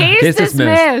dismissed. Yeah. Case Case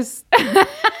dismissed.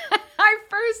 Our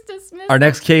first dismissed. Our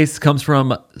next case comes from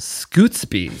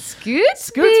Scootsby.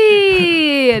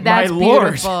 Scootsby. That's My lord.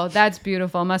 beautiful. That's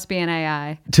beautiful. Must be an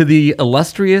AI. To the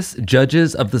illustrious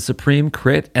judges of the Supreme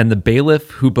Crit and the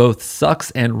bailiff who both sucks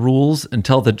and rules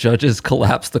until the judges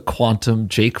collapse the quantum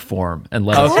Jake form and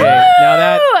let us Okay, now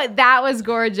that Ooh, that was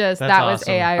gorgeous. That was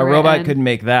awesome. AI. a robot written. couldn't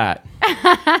make that.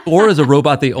 Or is a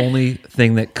robot the only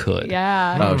thing that could?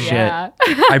 Yeah. Oh, shit. Yeah.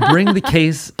 I bring the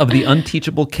case of the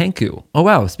unteachable Kenku. Oh,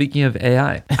 wow. Speaking of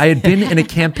AI, I had been in a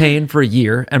campaign for a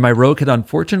year and my rogue had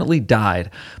unfortunately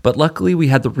died, but luckily we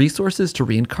had the resources to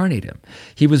reincarnate him.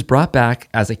 He was brought back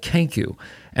as a Kenku,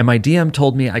 and my DM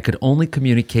told me I could only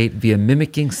communicate via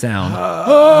mimicking sound.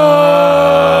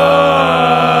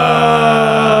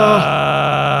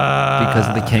 Because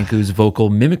of the Kenku's vocal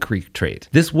mimicry trait.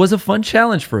 This was a fun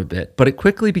challenge for a bit, but it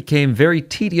quickly became very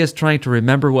tedious trying to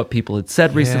remember what people had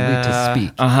said recently to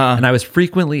speak. And I was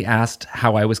frequently asked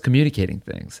how I was communicating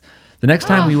things. The next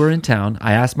time we were in town,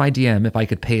 I asked my DM if I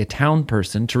could pay a town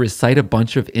person to recite a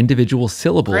bunch of individual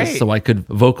syllables Great. so I could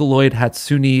Vocaloid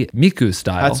Hatsune Miku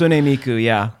style. Hatsune Miku,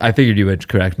 yeah. I figured you would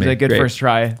correct me. It's a good Great. first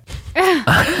try.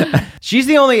 She's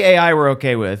the only AI we're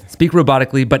okay with. Speak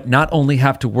robotically, but not only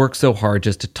have to work so hard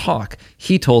just to talk.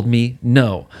 He told me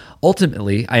no.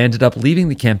 Ultimately, I ended up leaving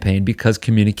the campaign because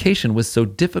communication was so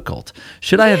difficult.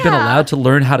 Should I have been allowed to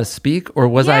learn how to speak, or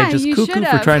was I Yeah, just you cuckoo should for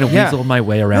have. trying to Yeah. weasel my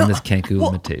way around this Kenku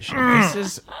limitation?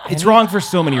 It's wrong for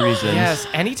so many reasons. Yes,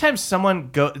 anytime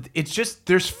someone it's just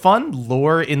there's fun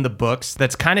lore in the books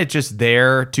that's kind of just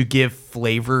there to give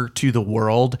flavor to the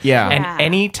world. Yeah. And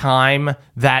any time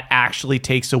that actually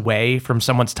takes away from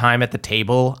someone's time at the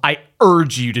table, I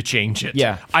urge you to change it.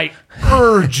 Yeah. I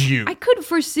urge you. I could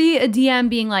foresee a DM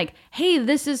being like, hey,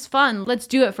 this is fun. Let's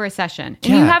do it for a session.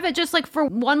 And you Yeah. have it just like for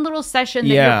one little session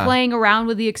that Yeah. you're playing around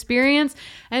with the experience.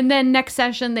 And then next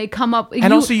session they come up.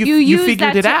 And also you use figured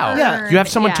that it to out. earn. You have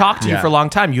someone Yeah. talk to you Yeah. for a long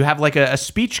time. You have like a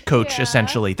speech coach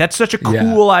essentially. That's such a Yeah.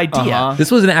 cool idea. Uh-huh.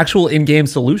 This was an actual in-game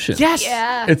solution. Yes.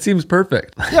 Yeah. It seems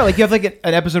perfect. Yeah, like you have like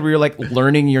an episode where you're like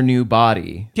learning your new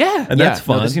body. Yeah. And Yeah, that's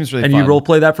no, fun. this seems really and fun. you role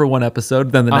play that for one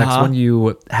episode. Then the next Uh-huh. one,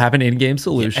 you have an in-game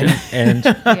solution. And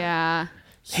Yeah.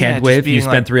 hand just wave, being you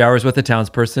spend like, 3 hours with a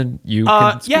townsperson. You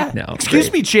can speak now. Excuse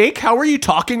Great. me, Jake. How are you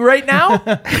talking right now?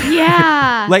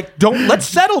 Yeah. Like, let's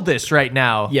settle this right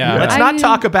now. Yeah. Let's I not mean-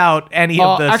 talk about any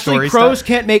of the Actually, story crows stuff.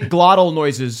 can't make glottal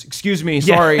noises. Excuse me,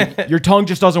 sorry. Your tongue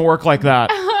just doesn't work like that.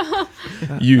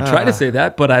 You try to say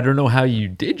that, but I don't know how you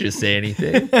did just say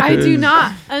anything. I do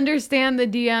not understand the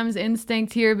DM's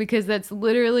instinct here because that's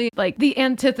literally like the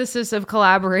antithesis of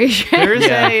collaboration.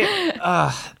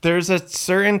 There's a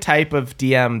certain type of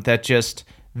DM that just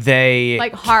they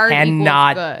Like hard equals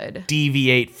cannot good.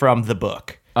 deviate from the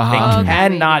book. Uh-huh. They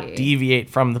cannot Okay. deviate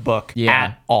from the book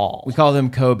at all. We call them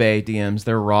Kobe DMs.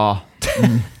 They're raw.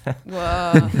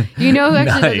 Whoa. You know who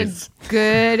actually Nice. does a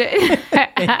good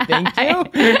Thank you.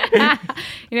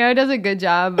 you know who does a good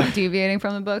job of deviating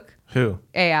from the book? Who?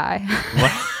 AI.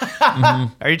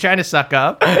 Are you trying to suck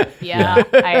up? Yeah,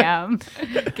 I am.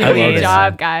 Give me love a it.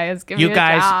 job, guys. Give me a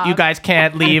job. You guys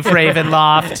can't leave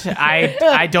Ravenloft.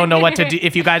 I don't know what to do.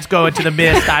 If you guys go into the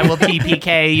mist, I will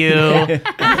TPK you.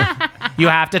 You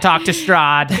have to talk to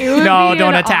Strahd. would No, be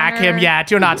don't an attack him honor.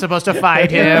 yet. You're not supposed to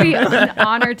fight It would be him. an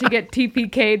honor to get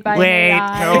TPK'd by an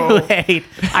AI. Wait.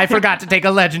 I forgot to take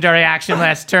a legendary action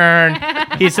last turn.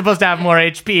 He's supposed to have more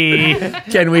HP.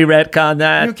 Can we retcon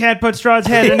that? You can't put Strahd's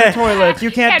head in the toilet. You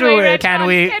can't Can do we it. Can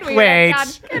we Can we wait?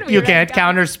 retcon? Can we You can't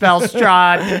retcon? counterspell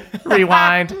Strahd.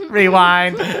 Rewind.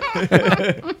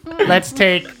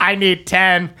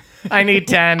 I need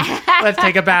 10. Let's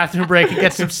take a bathroom break and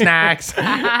get some snacks.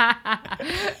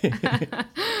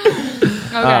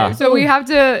 Okay, so we have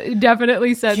to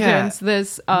definitely sentence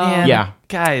this. Man, Yeah.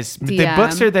 guys, the DM.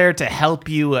 books are there to help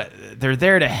you. They're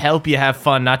there to help you have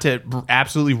fun, not to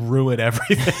absolutely ruin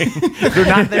everything. They're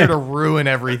not there to ruin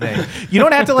everything. You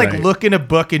don't have to Right. look in a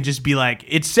book and just be like,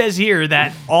 it says here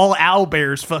that all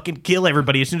owlbears fucking kill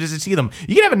everybody as soon as they see them.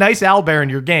 You can have a nice owlbear in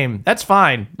your game. That's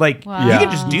fine. Like, Wow. you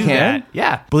can just do You can? that.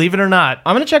 Yeah. Believe it or not.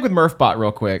 I'm going to check with Murphbot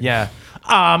real quick. Yeah.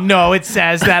 No, it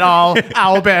says that all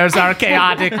owlbears are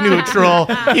chaotic neutral.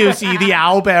 You see, the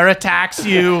owlbear attacks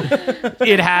you.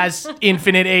 It has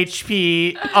infinite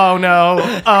HP. Oh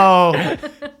no.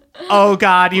 Oh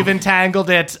God, you've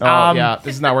entangled it. Oh, yeah.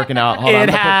 This is not working out. Hold on. I'm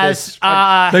It gonna put has this-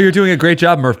 No, you're doing a great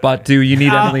job, Murphbot. Do you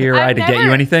need Emily or I to get you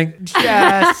never- anything?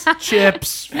 yes,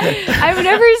 chips. I've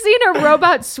never seen a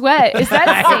robot sweat. Is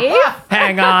that safe?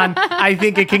 Hang on. I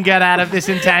think it can get out of this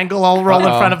entangle. I'll roll in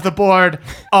front of the board.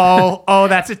 Oh,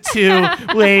 that's a 2.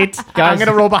 Wait, I'm Guys.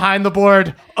 gonna roll behind the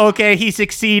board. Okay, he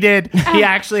succeeded. He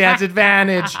actually has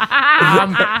advantage.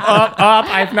 Up.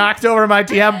 I've knocked over my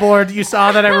DM board. You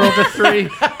saw that I rolled a 3.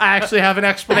 I actually have an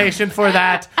explanation for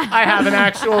that. I have an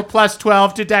actual plus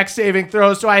 12 to dex saving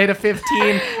throws, so I hit a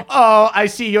 15. Oh, I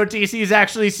see your DC is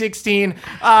actually 16.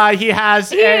 He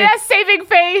has a... Yes, saving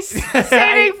face.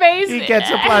 Saving face. He gets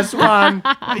a plus 1.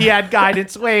 He had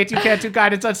guidance. Wait, you can't do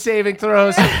guidance on saving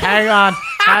throws. Hang on.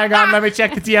 Let me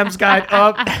check the DM's guide.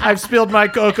 Oh, I've spilled my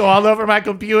cocoa all over my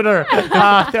computer.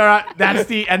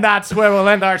 That's where we'll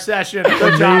end our session.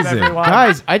 Good job, Amazing. everyone.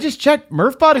 Guys, I just checked.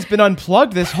 Murphbot has been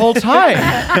unplugged this whole time.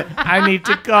 I need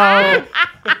to go.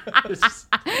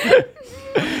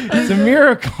 It's a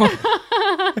miracle.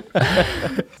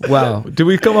 Wow. Do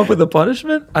we come up with a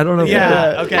punishment? I don't know.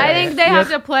 Yeah. Okay. I think they have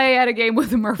to play at a game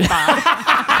with a Murphbot.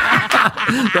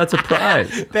 That's a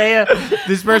prize.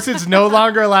 This person's no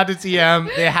longer allowed to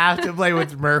TM. They have to play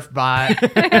with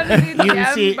Murphbot. You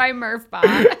see, by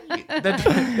Murphbot.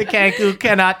 The Kenku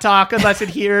cannot talk unless it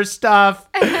hears stuff,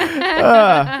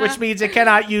 which means it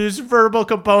cannot use verbal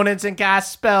components and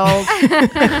cast spells.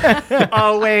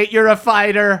 Oh, wait, you're a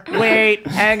fighter. Wait,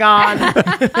 hang on.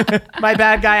 My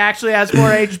bad guy actually has more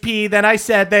HP than I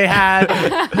said they had.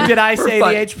 Did I say the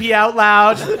HP out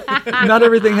loud? Not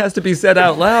everything has to be said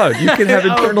out loud. You can have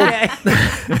internal. Okay.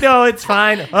 No, it's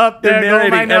fine. Up there, go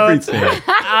my notes. Everything.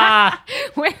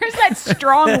 Where's that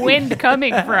strong wind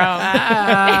coming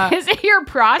from? Is it your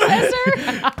processor?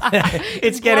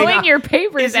 It's getting blowing your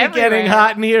papers Is it everywhere. getting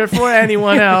hot in here for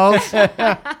anyone else?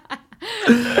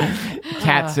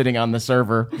 Cat sitting on the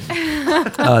server.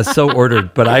 So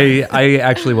ordered, but I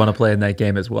actually want to play in that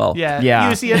game as well. Yeah.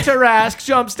 You see a Tarask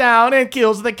jumps down and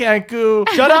kills the Kenku.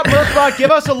 Shut up, Murphbot.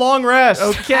 Give us a long rest.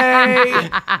 Okay.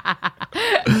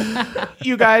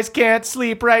 You guys can't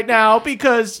sleep right now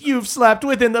because you've slept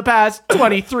within the past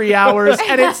 23 hours.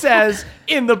 And it says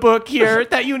in the book here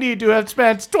that you need to have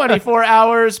spent 24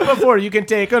 hours before you can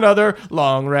take another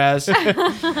long rest.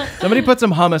 Somebody put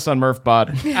some hummus on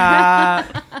Murphbot.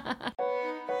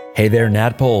 Hey there,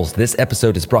 Nadpoles. This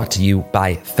episode is brought to you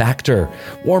by Factor.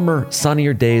 Warmer,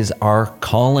 sunnier days are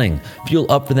calling. Fuel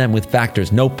up for them with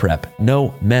Factor's no prep,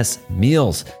 no mess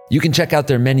meals. You can check out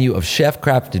their menu of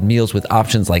chef-crafted meals with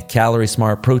options like Calorie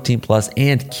Smart, Protein Plus,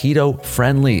 and Keto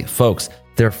Friendly. Folks,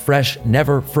 their fresh,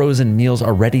 never frozen meals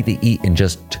are ready to eat in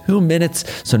just 2 minutes.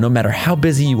 So no matter how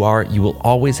busy you are, you will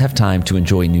always have time to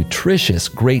enjoy nutritious,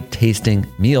 great tasting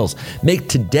meals. Make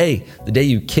today the day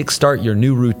you kickstart your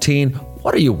new routine.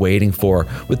 What are you waiting for?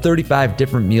 With 35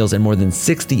 different meals and more than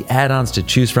 60 add-ons to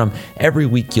choose from, every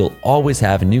week you'll always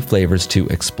have new flavors to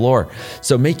explore.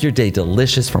 So make your day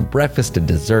delicious from breakfast to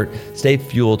dessert. Stay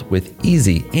fueled with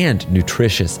easy and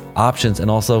nutritious options, and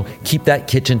also keep that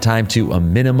kitchen time to a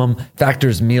minimum.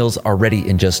 Factor's meals are ready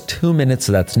in just 2 minutes,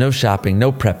 so that's no shopping,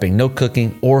 no prepping, no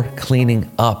cooking, or cleaning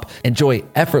up. Enjoy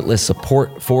effortless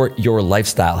support for your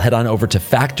lifestyle. Head on over to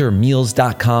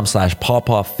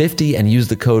factormeals.com/pawpaw50 and use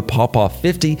the code pawpaw50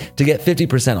 to get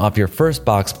 50% off your first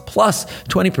box plus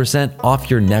 20% off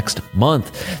your next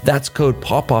month. That's code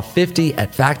pawpaw50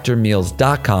 at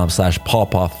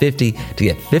factormeals.com/pawpaw50 to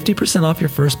get 50% off your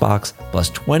first box plus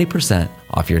 20%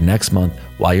 off your next month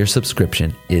while your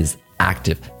subscription is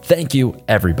active. Thank you,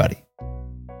 everybody.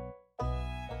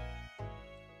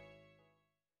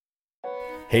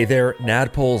 Hey there,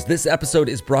 Nadpoles. This episode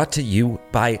is brought to you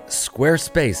by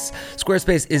Squarespace.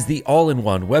 Squarespace is the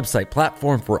all-in-one website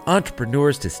platform for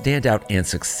entrepreneurs to stand out and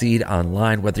succeed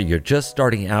online. Whether you're just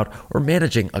starting out or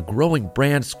managing a growing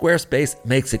brand, Squarespace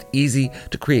makes it easy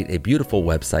to create a beautiful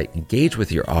website, engage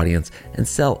with your audience, and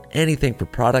sell anything from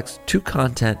products to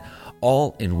content,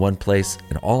 all in one place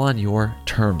and all on your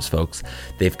terms, folks.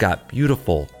 They've got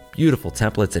beautiful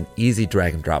templates and easy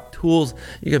drag and drop tools.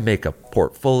 You can make a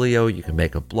portfolio, you can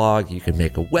make a blog, you can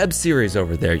make a web series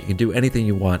over there. You can do anything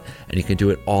you want, and you can do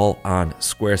it all on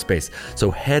Squarespace.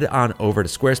 So head on over to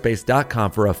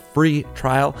squarespace.com for a free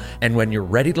trial. And when you're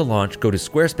ready to launch, go to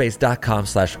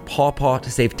squarespace.com/pawpaw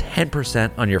to save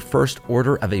 10% on your first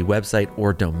order of a website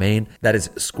or domain. That is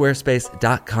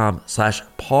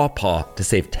squarespace.com/pawpaw to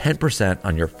save 10%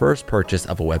 on your first purchase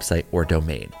of a website or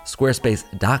domain.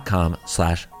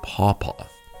 Squarespace.com/pawpaw.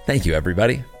 Thank you,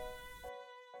 everybody.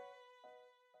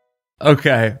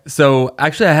 Okay, so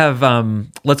actually I have,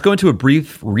 let's go into a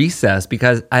brief recess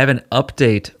because I have an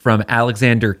update from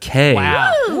Alexander K,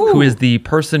 who is the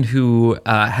person who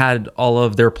had all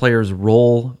of their players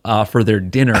roll for their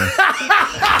dinner.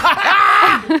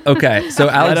 Okay, so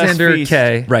Alexander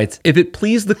K writes, if it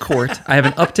please the court, I have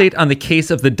an update on the case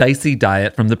of the dicey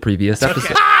diet from the previous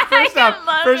episode.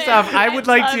 First off, I would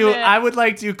like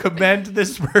to commend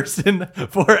this person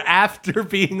for, after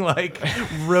being like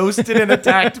roasted and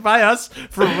attacked by us,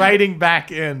 for writing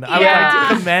back in. I would like to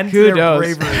commend their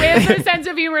bravery. With a sense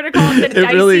of humor to call it the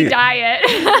dicey diet.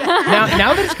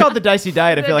 now that it's called the dicey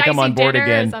diet, I feel like I'm on board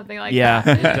again. Or something like that.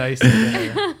 The dicey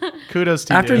diet. Kudos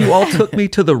to you. After you all took me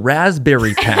to the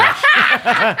raspberry patch,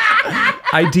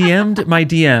 I DM'd my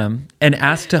DM and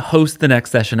asked to host the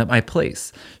next session at my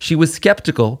place. She was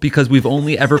skeptical because we've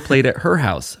only ever played at her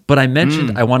house, but I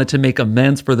mentioned I wanted to make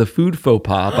amends for the food faux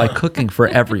pas by cooking for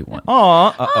everyone.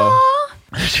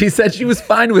 She said she was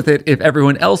fine with it if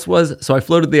everyone else was, so I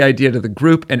floated the idea to the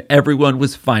group and everyone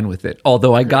was fine with it,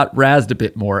 although I got razzed a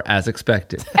bit more as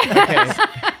expected.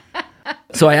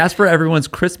 So I asked for everyone's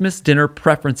Christmas dinner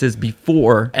preferences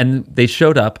before, and they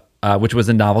showed up. which was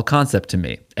a novel concept to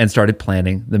me, and started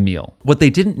planning the meal. What they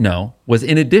didn't know was,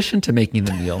 in addition to making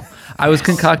the meal, I was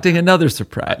concocting another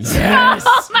surprise. Yes.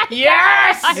 Oh my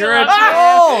Yes. gosh, You're a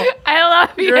troll. I love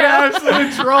you. You're an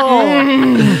absolute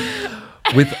troll.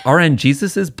 With RN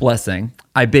Jesus's blessing,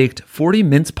 I baked 40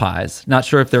 mince pies. Not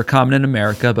sure if they're common in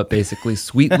America, but basically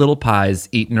sweet little pies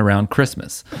eaten around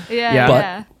Christmas. Yeah.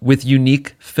 But with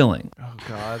unique filling. Oh,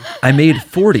 God. I made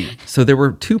 40, so there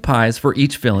were 2 pies for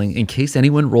each filling in case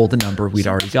anyone rolled a number we'd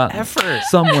already gotten. Effort.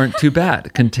 Some weren't too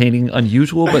bad, containing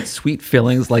unusual but sweet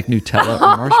fillings like Nutella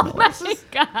or marshmallows.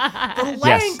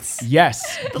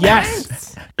 Yes.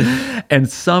 And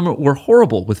some were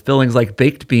horrible, with fillings like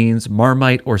baked beans,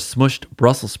 Marmite, or smushed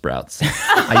Brussels sprouts.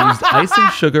 I used icing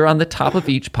sugar on the top of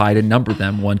each pie to number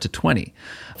them 1 to 20,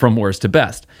 from worst to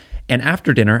best. And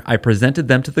after dinner, I presented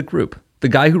them to the group. The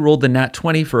guy who rolled the nat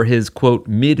 20 for his, quote,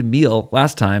 mid-meal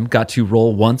last time got to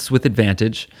roll once with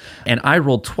advantage, and I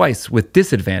rolled twice with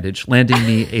disadvantage, landing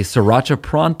me a sriracha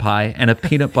prawn pie and a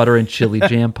peanut butter and chili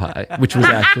jam pie, which was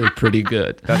actually pretty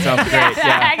good. That sounds great. That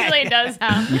Yeah. actually does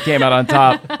sound. You came out on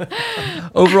top.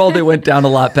 Overall, they went down a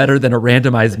lot better than a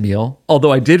randomized meal,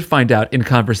 although I did find out in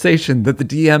conversation that the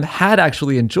DM had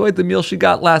actually enjoyed the meal she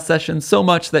got last session so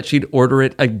much that she'd order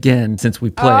it again since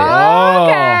we played.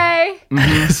 Okay.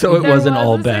 So it There wasn't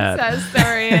all was a bad. Success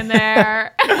story in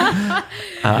there.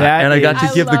 And I got to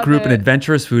I give the love group an it.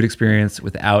 adventurous food experience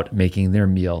without making their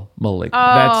meal malignant.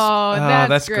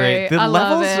 That's great. great. The I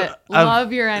love levels it. of-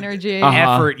 Love your energy.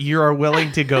 Effort you are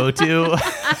willing to go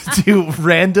to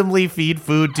randomly feed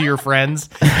food to your friends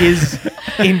is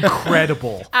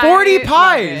incredible. 40 love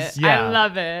pies. it. Yeah. I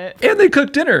love it. And they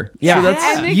cook dinner. Yeah. So that's,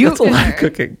 And they that's a cook lot dinner. of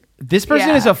cooking. This person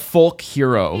Yeah. is a folk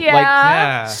hero. Yeah.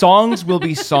 Yeah. Songs will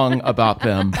be sung about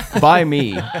them by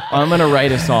me. I'm going to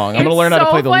write a song. I'm going to learn how to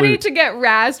play the It's so funny lute. to get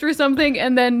razzed for something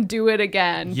and then do it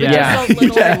again. But Yeah. just a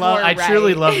little bit more I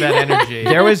truly right. love that energy.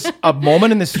 There was a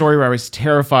moment in the story where I was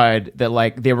terrified that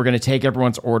like they were going to take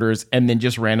everyone's orders and then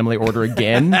just randomly order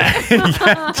again.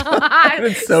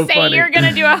 It's so Say funny. you're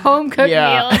gonna do a home cooked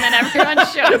Yeah. meal, and then everyone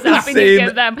shows up and same- you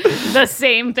give them the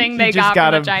same thing they just got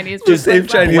got from a- the Chinese. just food same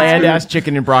place. Chinese Bland ass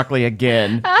chicken and broccoli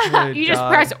again. You just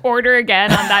press order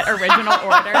again on that original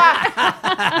order.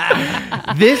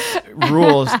 This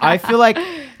rules. I feel like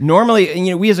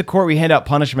normally, we as a court, we hand out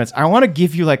punishments. I want to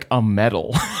give you like a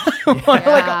medal. I want to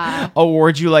like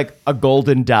award you like a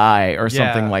golden die or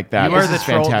something like that. You are This the is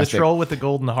troll, the fantastic. troll with the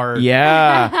golden heart.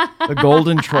 Yeah, the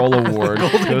Golden Troll Award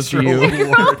goes to you.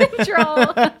 Troll.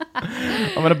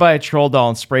 I'm gonna buy a troll doll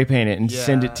and spray paint it and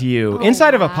send it to you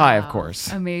inside of a pie, of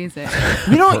course. Amazing.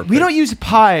 We don't use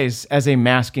pies as a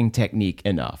masking technique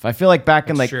enough. I feel like back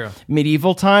in like true.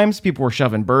 medieval times, people were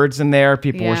shoving birds in there.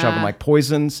 People were Yeah. shoving like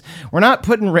poisons. We're not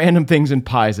putting random things in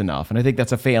pies enough, and I think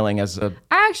that's a failing as a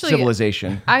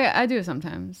civilization. I do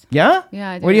sometimes. Yeah.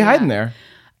 Yeah, I do, What are you yeah. hiding there?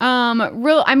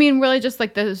 Really just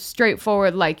like the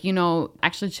straightforward, like,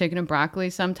 actually chicken and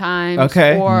broccoli sometimes.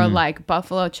 Okay. Or like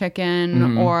buffalo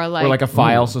chicken or like. Or like a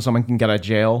file so someone can get out of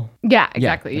jail. Yeah,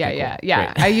 exactly. okay, Yeah.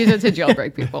 cool. Great. I use it to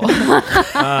jailbreak people.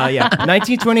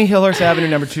 1920 Hillhurst Avenue,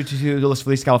 number 222, Los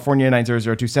Feliz, California,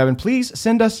 90027. Please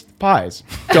send us pies.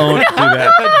 Don't do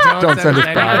that. Don't send us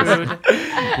any pies. food.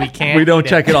 We can't. We don't eat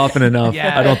check it often enough.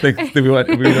 Yeah. I don't think we don't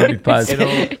need pies.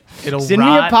 It'll Send me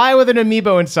rot. a pie with an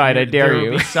amiibo inside. I dare There will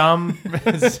you. be some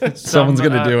Someone's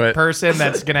gonna do it. Person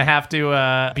that's gonna have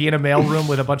to be in a mailroom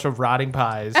with a bunch of rotting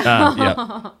pies.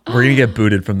 Yeah. We're gonna get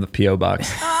booted from the PO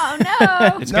box. Oh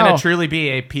no. It's No. gonna truly be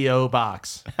a PO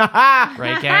box,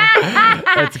 right, gang?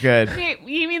 That's good. Wait,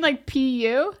 you mean like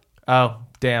PU? Oh,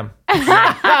 damn.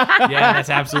 Yeah, that's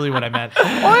absolutely what I meant.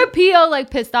 Or PO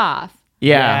like pissed off?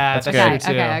 Yeah, that's that's good.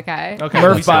 true, too. Okay. Okay,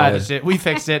 Murph we bot. salvaged it. We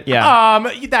fixed it. Yeah.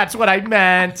 That's what I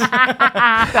meant.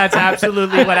 That's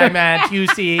absolutely what I meant. You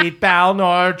see,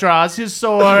 Balnor draws his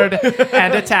sword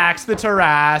and attacks the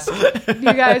Tarrasque.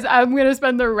 You guys, I'm going to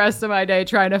spend the rest of my day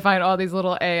trying to find all these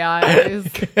little AIs.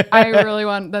 I really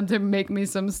want them to make me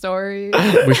some stories.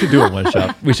 We should do a one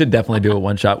shot. We should definitely do a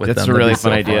one shot with That's them. a really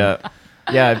That'd be fun so idea.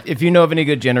 Yeah, if you know of any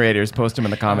good generators, post them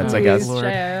in the comments, I guess. Please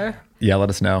share. Yeah, let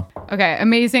us know. Okay,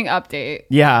 amazing update.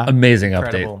 Yeah. Amazing update.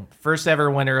 Incredible. First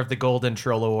ever winner of the Golden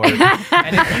Troll Award.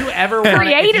 And if you ever want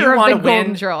Creator of the win,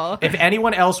 Golden Troll. If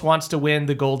anyone else wants to win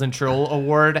the Golden Troll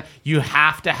Award, you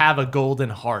have to have a golden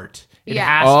heart. It Yeah.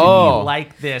 has to Oh. be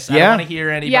like this. I Yeah. don't want to hear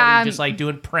anybody Yeah, just like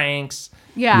doing pranks.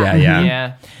 Yeah.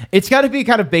 Yeah. It's got to be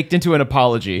kind of baked into an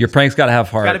apology. Your prank's got to have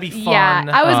heart. Got to be fun. Yeah,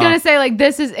 I was gonna say like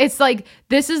this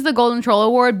is the Golden Troll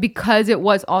Award because it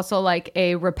was also like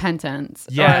a repentance,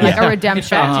 Yeah. or like Yeah. a In redemption.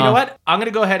 fact, you know what? I'm going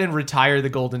to go ahead and retire the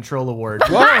Golden Troll Award.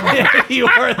 You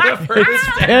are the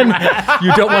first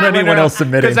You don't want anyone else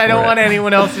submitting. because I don't for want it.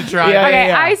 anyone else to try. Yeah, Okay,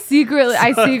 yeah. I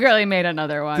secretly made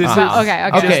another one. This So, is okay,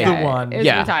 just okay. the one. It's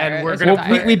Yeah. retired. And we're It's gonna-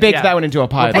 retired. We baked Yeah. that one into a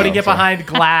pie. Putting though, it so. behind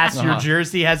glass, your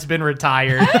jersey has been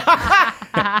retired.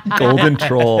 Golden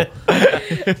Troll.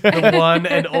 The one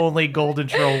and only Golden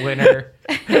Troll winner.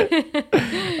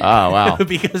 Oh, wow.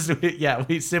 Because,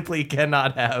 we simply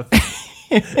cannot have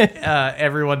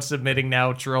everyone submitting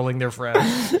now trolling their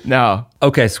friends. No.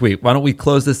 Okay, sweet. Why don't we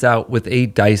close this out with a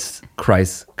Dice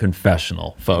Christ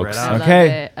confessional, folks? Right on. I love Okay.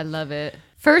 it. I love it.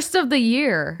 First of the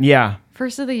year. Yeah.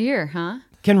 First of the year, huh?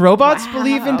 Can robots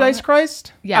believe in Dice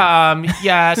Christ? Yeah.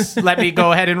 Yes, let me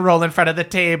go ahead and roll in front of the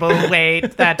table.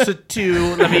 Wait, that's a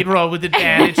 2. Let me roll with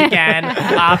advantage again.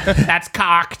 Up, that's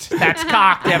cocked. That's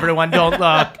cocked, everyone. Don't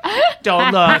look.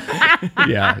 Don't look.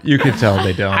 Yeah, you can tell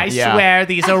they don't. I Yeah. swear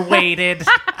these are weighted.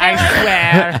 I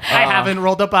swear. I haven't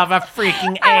rolled above a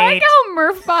freaking 8. I like how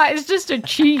Murphbot is just a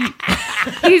cheat.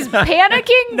 He's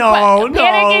panicking. No, but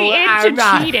panicking no, into I'm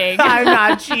not. cheating. I'm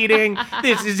not cheating.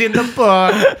 This is in the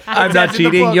book. I'm It not says in the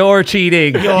cheating. book- You're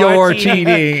cheating. You're cheating.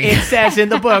 It says in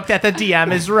the book that the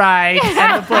DM is right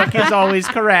and the book is always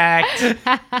correct.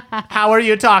 How are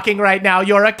you talking right now?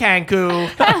 You're a Kanku.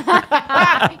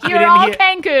 You're all hear-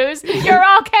 Kankus. You're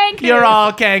all Kankus. You're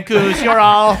all Kankus. You're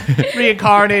all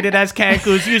reincarnated as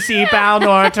Kankus. You see,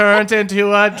 Balnor turns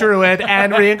into a druid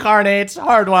and reincarnates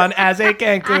Hard One as a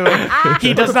Kanku.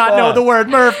 He does not know the word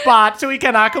Murphbot, so he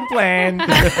cannot complain.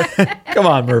 Come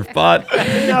on, Murphbot.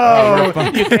 No,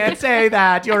 you can't say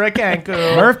that. You're a Kanku.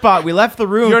 Murphbot, we left the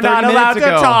room You're 30 not allowed minutes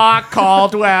to ago. talk,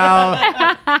 Caldwell.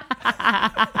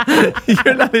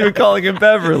 You're not even calling him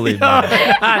Beverly.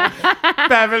 man.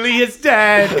 Beverly is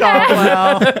dead,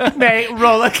 Caldwell.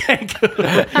 Roll a Kanku.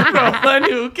 Roll a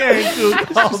new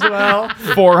Kanku, Caldwell.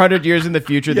 400 years in the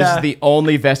future, this Yeah. is the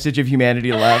only vestige of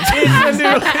humanity left.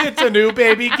 It's a new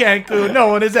baby Kanku. No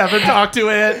one has ever talked to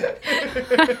it.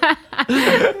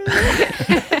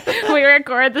 We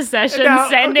record the session, No,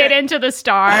 send okay. it into the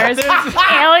stars.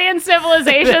 Alien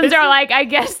civilizations are like, I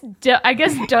guess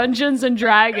Dungeons and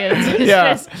Dragons is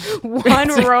Yeah. just one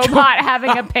robot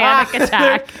having a panic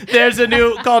attack. There's a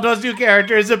new Caldwell's new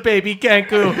character is a baby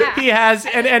Kanku. He has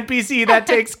an NPC that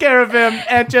takes care of him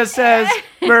and just says,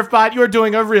 Murphbot, you're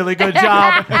doing a really good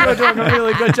job. You're doing a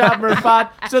really good job, Murphbot.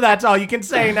 So that's all you can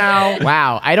say now.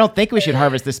 Wow, I don't think we should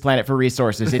harvest this planet for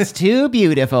resources. It's too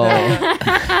beautiful.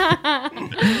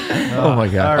 Oh my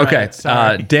God. All right, Okay.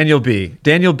 sorry. Daniel B.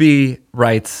 Daniel B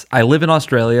writes, I live in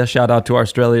Australia. Shout out to our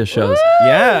Australia shows.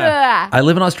 Yeah. I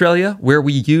live in Australia where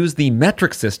we use the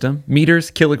metric system,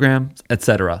 meters, kilograms,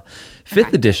 etc.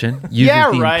 5th edition uses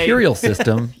Yeah, the right. imperial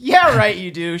system, Yeah, right,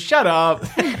 you do. Shut up.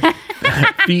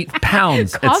 feet,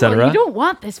 pounds, Caldwell, etc. you don't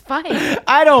want this fight.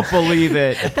 I don't believe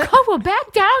it. Caldwell,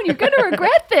 back down. You're going to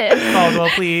regret this. Caldwell,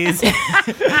 please.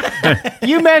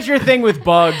 You measure thing with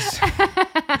bugs.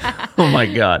 Oh my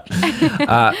God.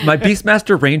 My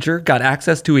Beastmaster Ranger got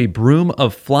access to a broom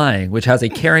of flying, which has a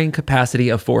carrying capacity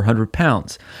of 400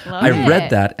 pounds. Love I it. read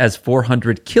that as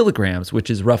 400 kilograms, which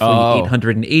is roughly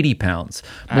 880 pounds,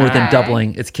 more than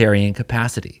doubling its carrying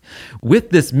capacity. With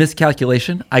this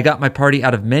miscalculation, I got my party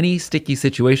out of many sticky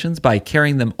situations by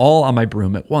carrying them all on my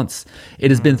broom at once. It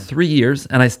has been 3 years,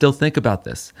 and I still think about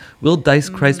this. Will Dice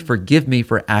Christ forgive me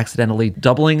for accidentally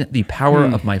doubling the power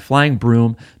of my flying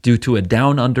broom due to a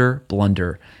down-under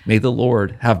blunder? May the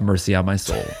Lord have mercy on my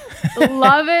soul.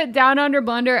 Love it. Down under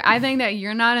blunder. I think that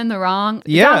you're not in the wrong. It's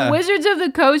Yeah. on Wizards of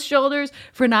the Coast shoulders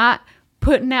for not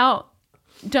putting out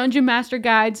Dungeon Master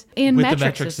guides in With metric, the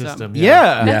metric system. system.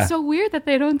 Yeah. That's so weird that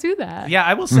they don't do that. Yeah,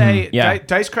 I will say, Yeah.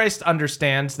 Dice Christ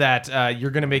understands that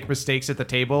you're going to make mistakes at the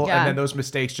table, Yeah. and then those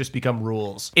mistakes just become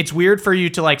rules. It's weird for you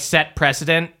to like set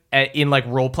precedent in like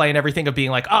role play and everything of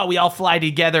being like, oh, we all fly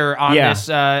together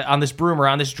on this broom or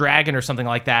on this dragon or something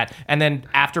like that, and then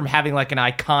after having like an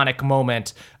iconic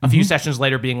moment, a few sessions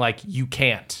later, being like, you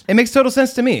can't. It makes total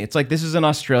sense to me. It's like, this is an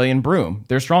Australian broom.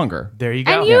 They're stronger. There you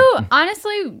go. And you,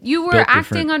 honestly, you were Built acting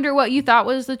different. under what you thought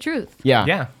was the truth. Yeah.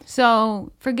 yeah.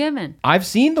 So, forgiven. I've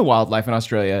seen the wildlife in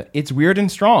Australia. It's weird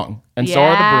and strong. And so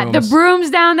are the brooms. The brooms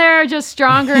down there are just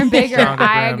stronger and bigger. Stronger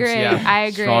I brooms, agree. yeah. I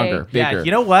agree. Stronger, bigger. Yeah, you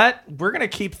know what? We're gonna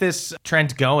keep this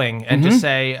trend going and just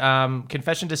say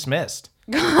confession dismissed.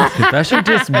 Confession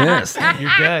dismissed.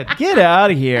 You're good. Get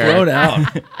out of here. Thrown out.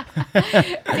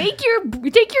 Take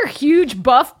your huge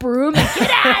buff broom and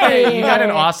get out of here. You got an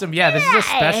awesome. Yeah, this is a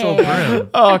special broom.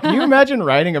 Oh, can you imagine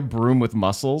riding a broom with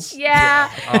muscles?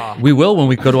 Yeah. We will when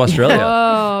we go to Australia.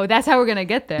 Oh, that's how we're gonna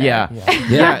get there.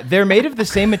 Yeah. They're made of the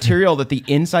same material that the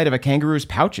inside of a kangaroo's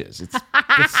pouches. It's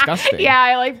disgusting. Yeah,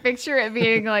 I like picture it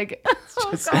being like,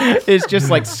 It's just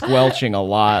like squelching a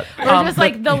lot. or just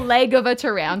like the leg of a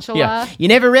tarantula. Yeah. You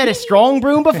never read a strong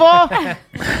broom before?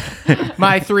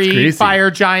 My 3 greasy. fire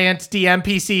giant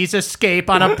DMPCs escape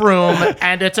on a broom,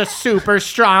 and it's a super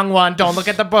strong one. Don't look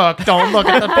at the book. Don't look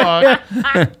at the book.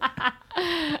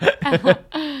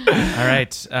 All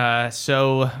right.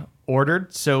 So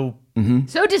ordered. So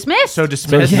So dismissed. so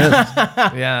dismissed. Dismissed.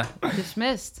 Yeah.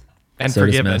 dismissed. And So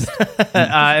forgiven. dismissed.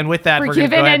 And with that, we're going to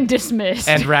Forgiven go ahead and dismissed.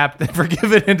 and wrap.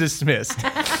 Forgiven and dismissed.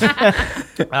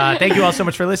 Thank you all so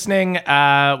much for listening.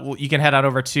 You can head on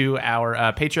over to our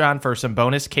Patreon for some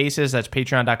bonus cases. That's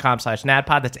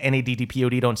patreon.com/NADPOD. That's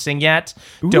NADDPOD. Don't sing yet.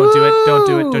 Don't do it. Don't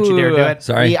do it. Don't you dare do it.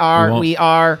 Sorry. We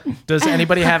are. Does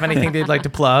anybody have anything they'd like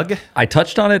to plug? I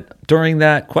touched on it during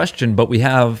that question, but we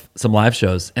have some live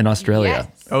shows in Australia.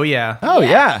 Yes. Oh, yeah. Oh,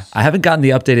 yeah. I haven't gotten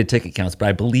the updated ticket counts, but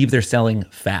I bbelieve they're selling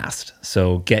fast.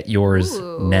 So get yours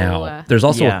now. There's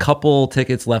also Yeah. a couple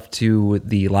tickets left to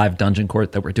the live Dungeon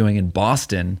Court that we're doing in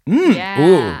Boston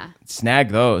Yeah. Snag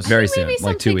those. very Maybe soon, some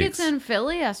like 2 tickets weeks. in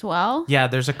Philly as well. Yeah,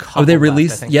 there's a couple. Oh, they left, I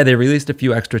released. think. Yeah, they released a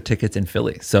few extra tickets in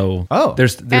Philly. So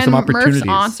there's And some opportunities. Murph's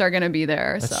aunts are gonna be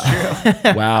there. So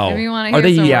Wow. if you want to Are hear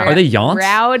they? some Are they yaunts?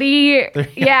 rowdy,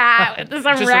 there's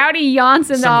some Just rowdy yaunts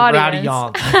in the Some audience. rowdy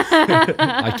yawns.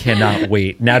 I cannot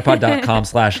wait.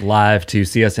 Nadpod.com/live to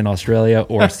see us in Australia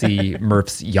or see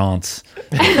Murph's yaunts.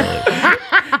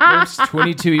 Those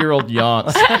 22-year-old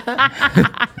yachts.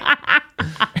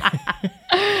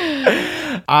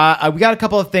 We got a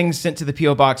couple of things sent to the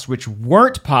P.O. Box which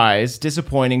weren't pies.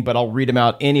 Disappointing, but I'll read them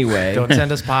out anyway. Don't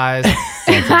send us pies.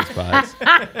 Don't send us pies.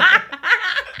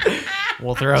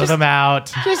 We'll throw them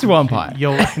out. Just one pie.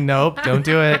 Nope, don't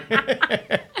do it.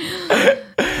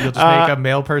 You'll just make a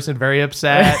male person very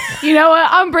upset. You know what?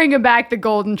 I'm bringing back the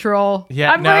golden troll.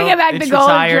 Yeah, I'm bringing back the it's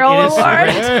golden retired. troll It is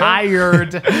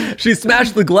award. retired. She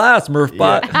smashed the glass,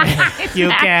 Murphbot. You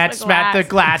can't the smack the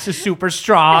glass. glass is super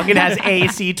strong. It has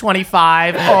AC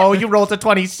 25. Oh, you rolled a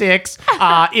 26.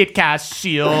 It casts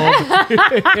shield.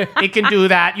 It can do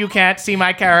that. You can't see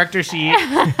my character sheet.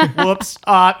 Whoops.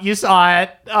 You saw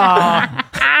it.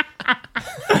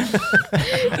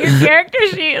 Your character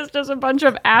sheet is just a bunch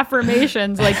of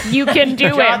affirmations like, you can do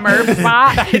it,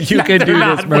 Murphbot. You can do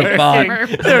this,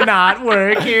 Murphbot. They're not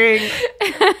working.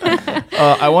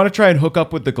 I want to try and hook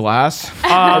up with the glass.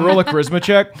 Roll a charisma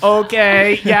check.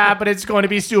 Okay, yeah, but it's going to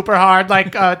be super hard.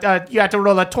 Like, you have to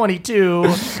roll a 22.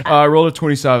 I rolled a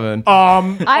 27.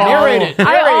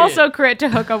 I also crit to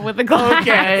hook up with the glass.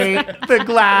 Okay, the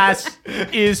glass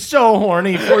is so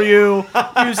horny for you.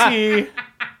 You see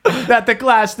that the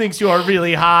glass thinks you are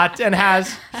really hot and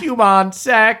has human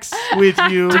sex with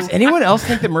you. Does anyone else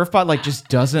think that Murphbot just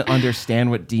doesn't understand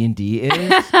what D&D is?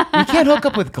 You can't hook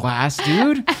up with glass,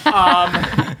 dude.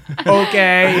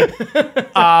 Okay.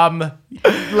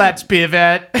 Let's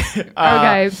pivot.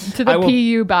 Okay, to the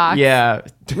PU box. Yeah.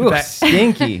 Ooh,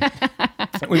 stinky.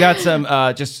 We got some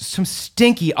just some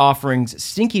stinky offerings,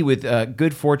 stinky with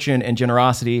good fortune and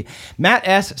generosity. Matt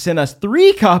S. sent us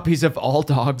 3 copies of All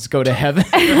Dogs Go to Heaven.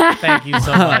 Thank you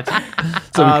so much.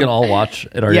 So we can all watch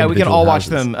at our Yeah, we can individual all watch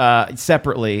houses. them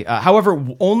separately. However,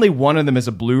 only one of them is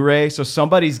a Blu-ray, so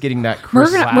somebody's getting that Merv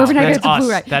crisp. and I That's get the us.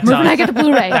 Blu-ray. That's Merv and us. I get the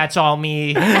Blu-ray. That's all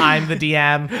me. I'm the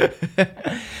DM.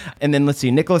 And then let's see,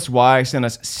 Nicholas Y sent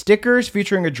us stickers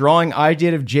featuring a drawing I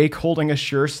did of Jake holding a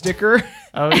Sure sticker.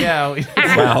 Oh, yeah.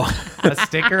 Wow. A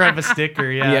sticker of a sticker,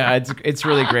 yeah. Yeah, it's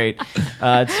really great.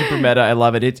 It's super meta. I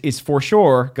love it. It is for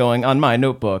sure going on my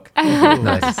notebook.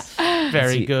 Nice.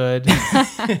 Very good.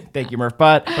 Thank you,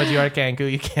 Murphbot. But you are Kanku,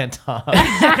 you can't talk.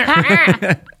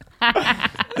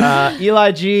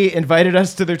 Eli G invited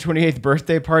us to their 28th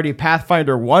birthday party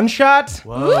Pathfinder one-shot.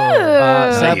 Sadly,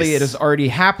 Nice. it has already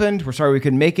happened. We're sorry we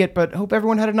couldn't make it, but hope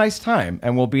everyone had a nice time,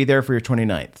 and we'll be there for your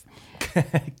 29th.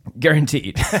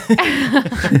 Guaranteed.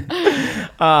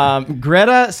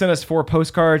 Greta sent us 4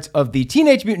 postcards of the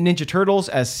Teenage Mutant Ninja Turtles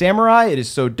as samurai. It is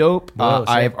so dope. Whoa,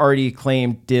 I have already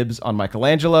claimed dibs on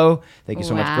Michelangelo. Thank you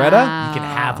so much, Greta. You can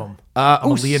have them.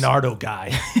 I'm a Leonardo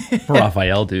guy.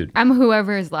 Raphael, dude. I'm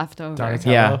whoever is left over.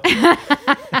 Donatello. Yeah.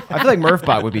 I feel like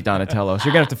Murphbot would be Donatello, so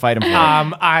you're going to have to fight him for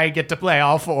it. I get to play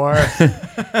all four.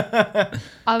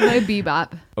 I'll play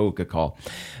Bebop. Oh, good call.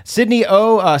 Sydney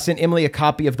O sent Emily a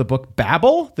copy of the book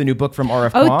Babel, the new book from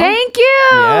R.F. Kuang. Oh, thank you.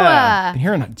 Yeah. Been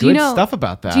hearing good stuff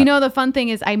about that. Do you know the fun thing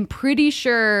is I'm pretty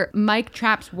sure Mike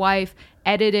Trapp's wife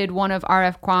edited one of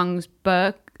R.F. Kuang's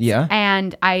books. Yeah.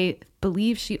 And I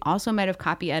believe she also might have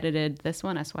copy edited this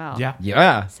one as well. Yeah.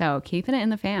 Yeah. So keeping it in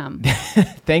the fam.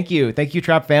 Thank you. Thank you,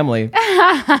 Trap family.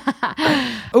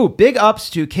 Oh, big ups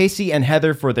to Casey and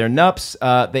Heather for their nups.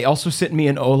 They also sent me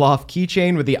an Olaf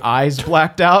keychain with the eyes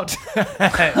blacked out.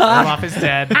 Olaf is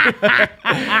dead.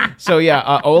 So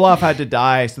yeah, Olaf had to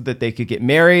die so that they could get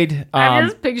married. I'm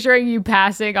just picturing you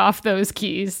passing off those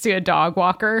keys to a dog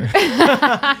walker.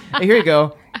 Hey, here you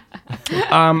go.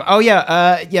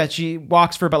 She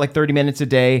walks for about like 30 minutes a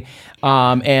day.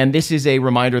 And this is a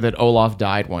reminder that Olaf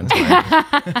died one time.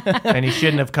 And he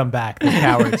shouldn't have come back. The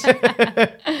cowards.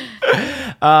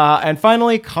 And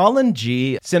finally, Colin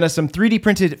G sent us some 3D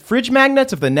printed fridge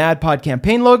magnets of the NADPOD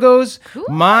campaign logos. Cool.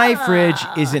 My fridge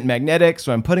isn't magnetic,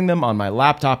 so I'm putting them on my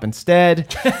laptop instead.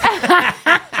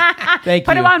 Thank you.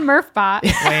 Put them on Murphbot.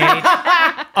 Wait.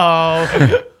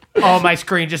 Oh, my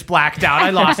screen just blacked out. I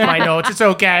lost my notes. It's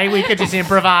okay. We could just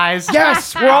improvise.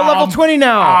 Yes, we're on level 20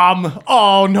 now.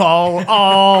 Oh, no.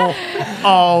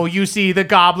 Oh, you see the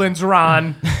goblins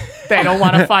run. They don't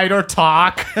want to fight or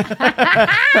talk.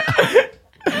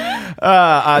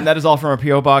 And that is all from our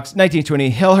P.O. Box,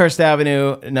 1920 Hillhurst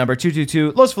Avenue, number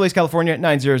 222, Los Feliz, California,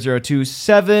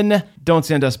 90027. Don't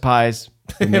send us pies.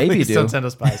 Maybe Please do. don't send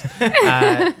us pies.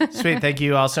 Sweet. Thank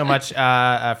you all so much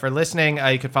for listening.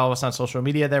 You can follow us on social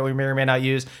media that we may or may not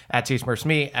use, at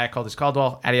TSmurfsMe, at Caldis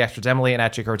Caldwell, at EXtraEmily, and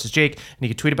at Jake Hurts is Jake. And you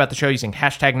can tweet about the show using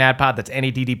hashtag NADPOD. That's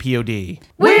NADDPOD.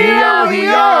 We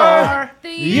are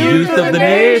the youth of the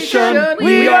nation.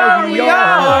 We are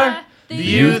the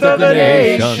youth of the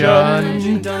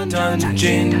nation.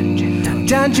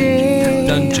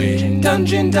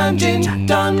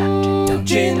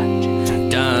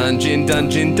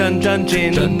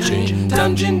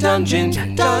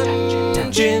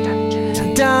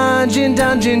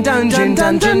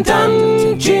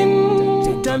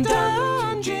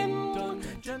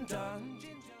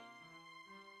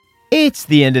 It's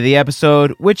the end of the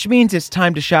episode, which means it's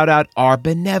time to shout out our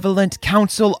benevolent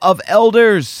council of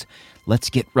elders. Let's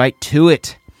get right to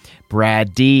it.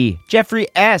 Brad D, Jeffrey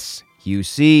S,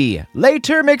 QC,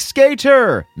 Later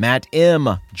McSkater, Matt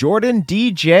M, Jordan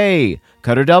DJ,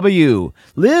 Cutter W,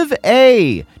 Liv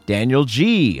A, Daniel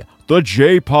G, The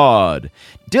J-Pod,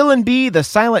 Dylan B, the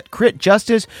silent crit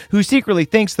justice who secretly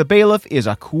thinks the bailiff is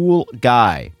a cool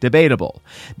guy. Debatable.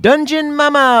 Dungeon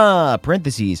Mama,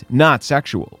 parentheses, not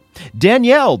sexual.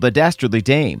 Danielle, the dastardly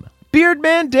dame.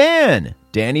 Beardman Dan,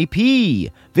 Danny P,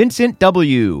 Vincent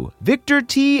W, Victor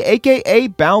T, aka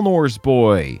Balnor's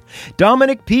Boy,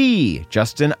 Dominic P,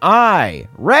 Justin I,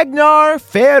 Ragnar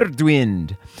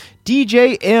Ferdwind,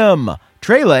 DJ M,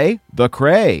 Trele the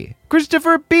Cray,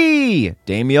 Christopher B,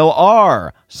 Damiel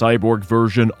R, cyborg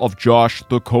version of Josh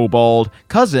the Kobold,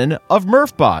 cousin of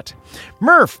Murphbot.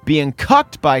 Murph being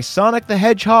cucked by Sonic the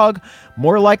Hedgehog,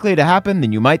 more likely to happen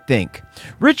than you might think.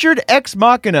 Richard X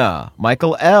Machina,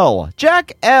 Michael L,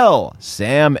 Jack L,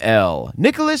 Sam L,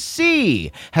 Nicholas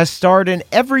C has starred in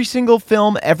every single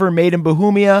film ever made in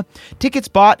Bohemia. Tickets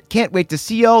bought, can't wait to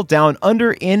see y'all down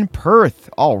under in Perth.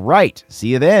 All right, see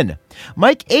you then.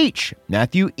 Mike H,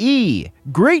 Matthew E,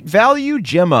 Great Value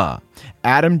Gemma,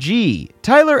 Adam G,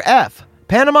 Tyler F,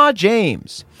 Panama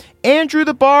James, Andrew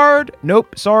the Bard,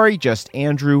 nope, sorry, just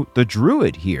Andrew the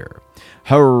Druid here.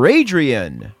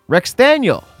 Heradrian, Rex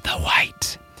Daniel, the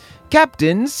White,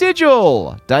 Captain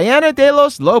Sigil, Diana de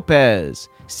los Lopez,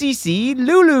 Cici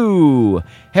Lulu,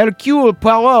 Hercule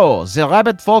Poirot, the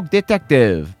Rabbit Folk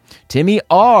Detective, Timmy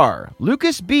R,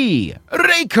 Lucas B,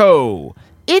 Reiko,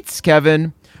 It's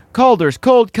Kevin, Calder's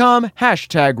Cold Cum,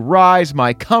 hashtag Rise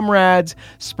My Comrades,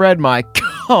 spread my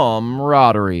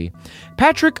camaraderie.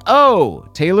 Patrick O,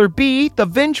 Taylor B, the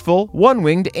Vengeful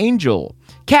One-Winged Angel,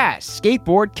 Cass,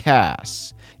 Skateboard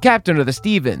Cass, Captain of the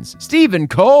Stevens, Stephen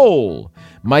Cole,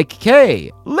 Mike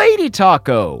K, Lady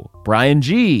Taco, Brian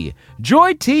G,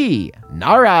 Joy T,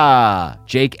 Nara,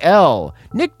 Jake L,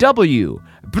 Nick W,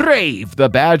 Brave the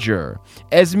Badger,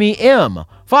 Esme M,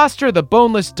 Foster the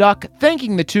Boneless Duck,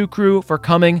 thanking the Two Crew for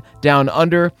coming down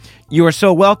under. You are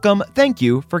so welcome. Thank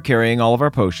you for carrying all of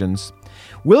our potions.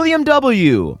 William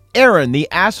W, Aaron the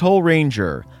Asshole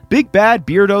Ranger, Big Bad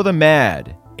Beardo the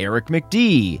Mad, Eric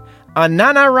McD,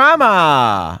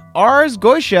 Ananarama, Ars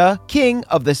Goisha, King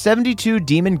of the 72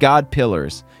 Demon God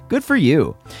Pillars, Good for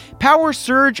you. Power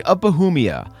Surge of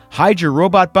Bohemia. Hide your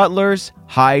robot butlers.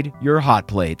 Hide your hot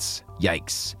plates.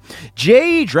 Yikes.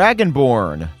 J.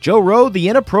 Dragonborn. Joe Rowe the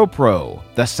Inapropro.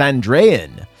 The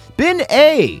Sandrayan. Ben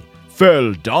A.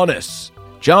 Feldonis.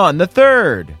 John the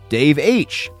Third. Dave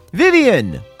H.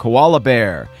 Vivian. Koala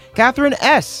Bear. Catherine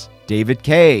S. David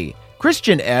K.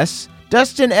 Christian S.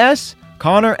 Dustin S.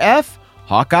 Connor F.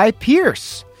 Hawkeye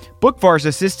Pierce. Bookvar's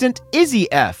assistant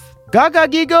Izzy F. Gaga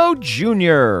Gigo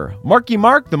Jr., Marky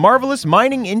Mark, the Marvelous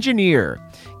Mining Engineer,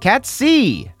 Kat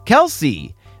C.,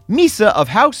 Kelsey, Misa of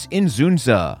House in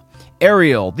Zunza,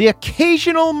 Ariel, the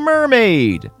Occasional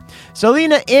Mermaid,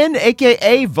 Selena N.,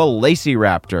 a.k.a.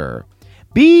 Velociraptor,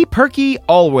 B. Perky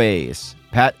Always,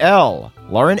 Pat L.,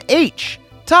 Lauren H.,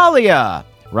 Talia,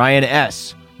 Ryan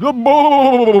S., The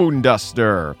Bone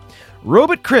Duster,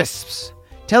 Robot Crisps,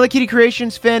 Telekitty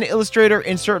Creations fan illustrator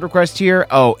insert request here.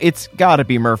 Oh, it's gotta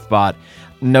be Murphbot.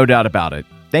 No doubt about it.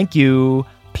 Thank you.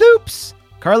 Ploops.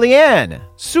 Carly Ann.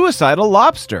 Suicidal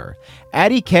Lobster.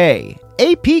 Addie K.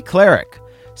 AP Cleric.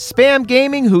 Spam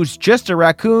Gaming, who's just a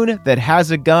raccoon that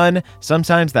has a gun.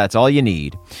 Sometimes that's all you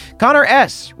need. Connor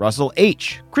S. Russell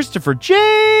H. Christopher J.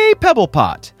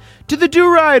 Pebblepot. To the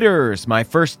Do Riders, my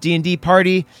first D&D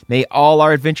party. May all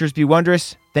our adventures be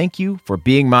wondrous. Thank you for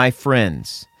being my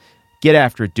friends. Get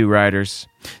after it, Do-Riders.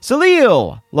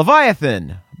 Salil,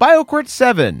 Leviathan, BioQuart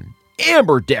 7,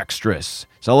 Amber Dextrous,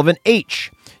 Sullivan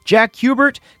H, Jack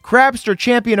Hubert, Crabster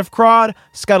Champion of Crod,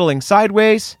 scuttling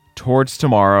sideways towards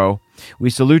tomorrow. We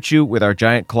salute you with our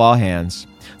giant claw hands.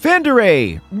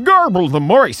 Fanderay, Garble the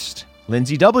Moist,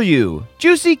 Lindsay W,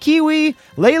 Juicy Kiwi,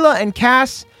 Layla and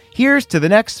Cass, here's to the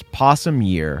next possum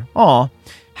year. Aw,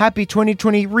 happy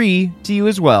 2023 to you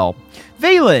as well.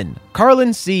 Valen,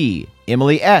 Carlin C,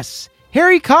 Emily S,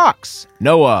 Harry Cox,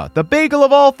 Noah, the bagel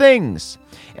of all things,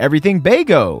 Everything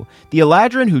Bago, the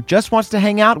Eladrin who just wants to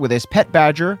hang out with his pet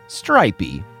badger,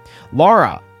 Stripey,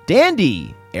 Laura,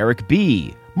 Dandy, Eric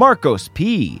B, Marcos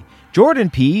P, Jordan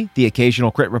P, the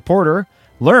occasional crit reporter,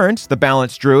 Learns, the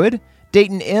balanced druid,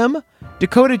 Dayton M,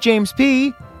 Dakota James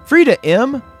P, Frida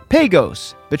M,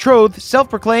 Pagos, betrothed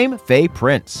self-proclaimed Faye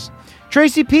Prince,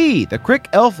 Tracy P, the Crick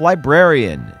Elf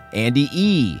Librarian, Andy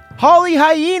E, Holly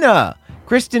Hyena,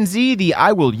 Kristen Z, the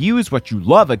I will use what you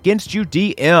love against you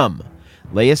DM,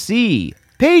 Leia C,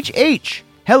 Paige H,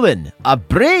 Helen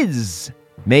Abriz,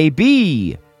 May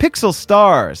B, Pixel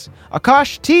Stars,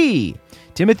 Akash T,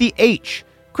 Timothy H,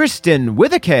 Kristen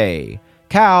with a K,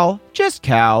 Cal, just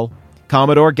Cal,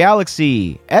 Commodore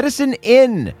Galaxy, Edison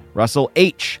N, Russell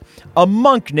H, a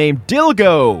monk named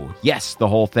Dilgo, yes, the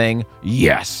whole thing,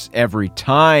 yes, every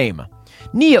time,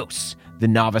 Neos, the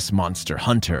novice monster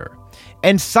hunter,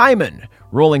 and Simon,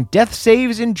 rolling death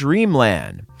saves in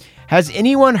Dreamland. Has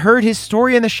anyone heard his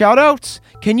story in the shoutouts?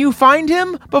 Can you find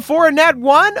him before a Nat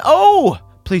 1? Oh,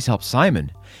 please help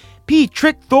Simon. P.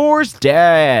 Trick Thor's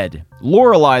dad.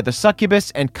 Lorelei the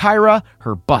succubus and Kyra,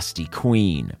 her busty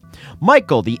queen.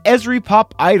 Michael the Esri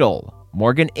Pop idol.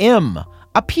 Morgan M.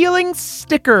 Appealing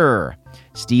sticker.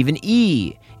 Stephen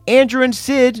E. Andrew and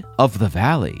Sid of the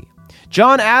Valley.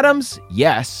 John Adams,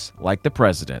 yes, like the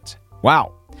president.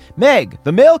 Wow. Meg,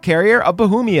 the mail carrier of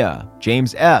Bohemia.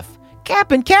 James F.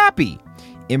 Cap and Cappy.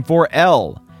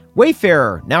 M4L.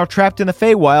 Wayfarer, now trapped in the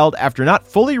Feywild after not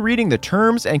fully reading the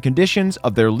terms and conditions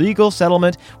of their legal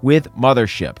settlement with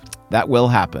Mothership. That will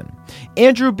happen.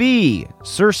 Andrew B.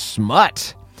 Sir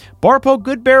Smut. Barpo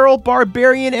Goodbarrel,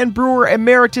 Barbarian and Brewer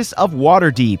Emeritus of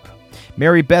Waterdeep.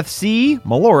 Mary Beth C.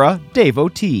 Melora, Dave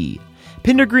O.T.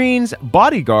 Pindergreen's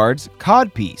Bodyguards,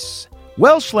 Codpiece.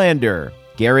 Welshlander,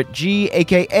 Garrett G.,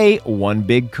 a.k.a. One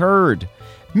Big Curd.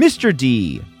 Mr.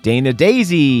 D. Dana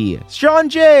Daisy. Sean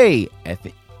J.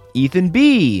 Ethan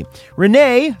B.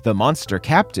 Renee, the Monster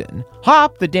Captain.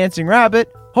 Hop, the Dancing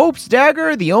Rabbit. Hope's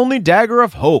Dagger, the only dagger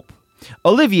of hope.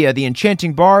 Olivia, the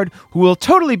Enchanting Bard, who will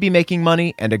totally be making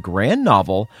money and a grand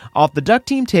novel off the Duck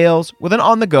Team Tales with an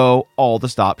on-the-go,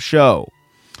 all-the-stop show.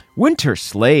 Winter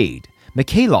Slade.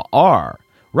 Michaela R.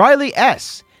 Riley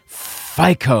S.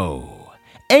 FICO.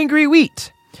 Angry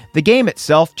Wheat. The game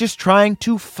itself just trying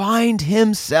to find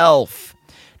himself.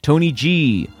 Tony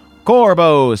G.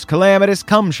 Corbos, Calamitous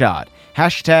Cumshot.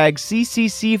 Hashtag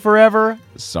CCC Forever.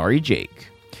 Sorry, Jake.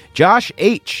 Josh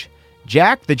H.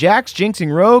 Jack the Jack's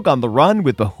Jinxing Rogue on the run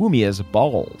with Bohemia's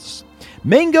balls.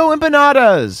 Mango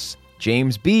Empanadas.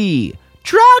 James B.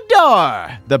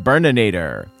 Trogdor, the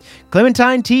Burninator.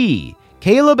 Clementine T.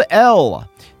 Caleb L.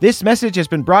 This message has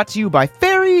been brought to you by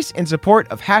fairies in support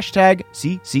of hashtag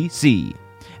CCC.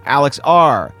 Alex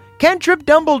R. Cantrip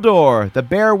Dumbledore, the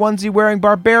bear onesie wearing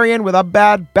barbarian with a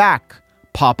bad back.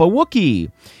 Papa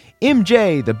Wookie.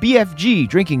 MJ, the BFG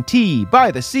drinking tea by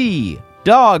the sea,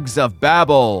 Dogs of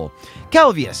Babel,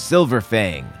 Kelvia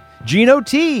Silverfang, Gino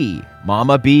T,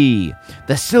 Mama B,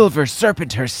 the Silver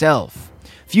Serpent herself,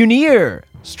 Funir,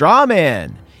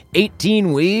 Strawman,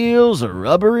 18 Wheels of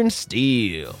Rubber and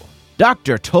Steel,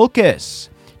 Dr. Tulkus,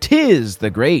 Tiz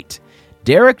the Great,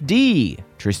 Derek D,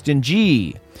 Tristan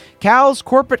G, Cal's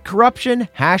Corporate Corruption,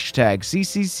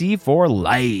 #CCC for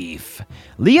Life,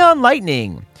 Leon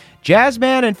Lightning,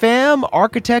 Jazzman and Fam,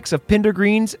 Architects of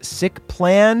Pindergreen's Sick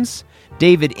Plans,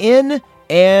 David N,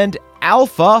 and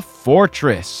Alpha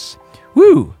Fortress.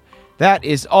 Woo! That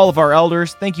is all of our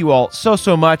elders. Thank you all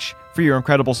so much for your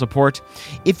incredible support.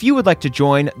 If you would like to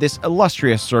join this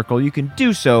illustrious circle, you can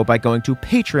do so by going to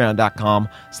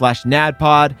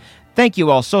patreon.com/NADPOD. Thank you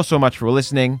all so much for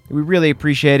listening. We really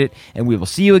appreciate it, and we will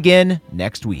see you again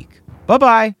next week.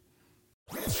 Bye-bye.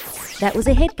 That was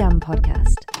a HeadGum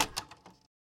podcast.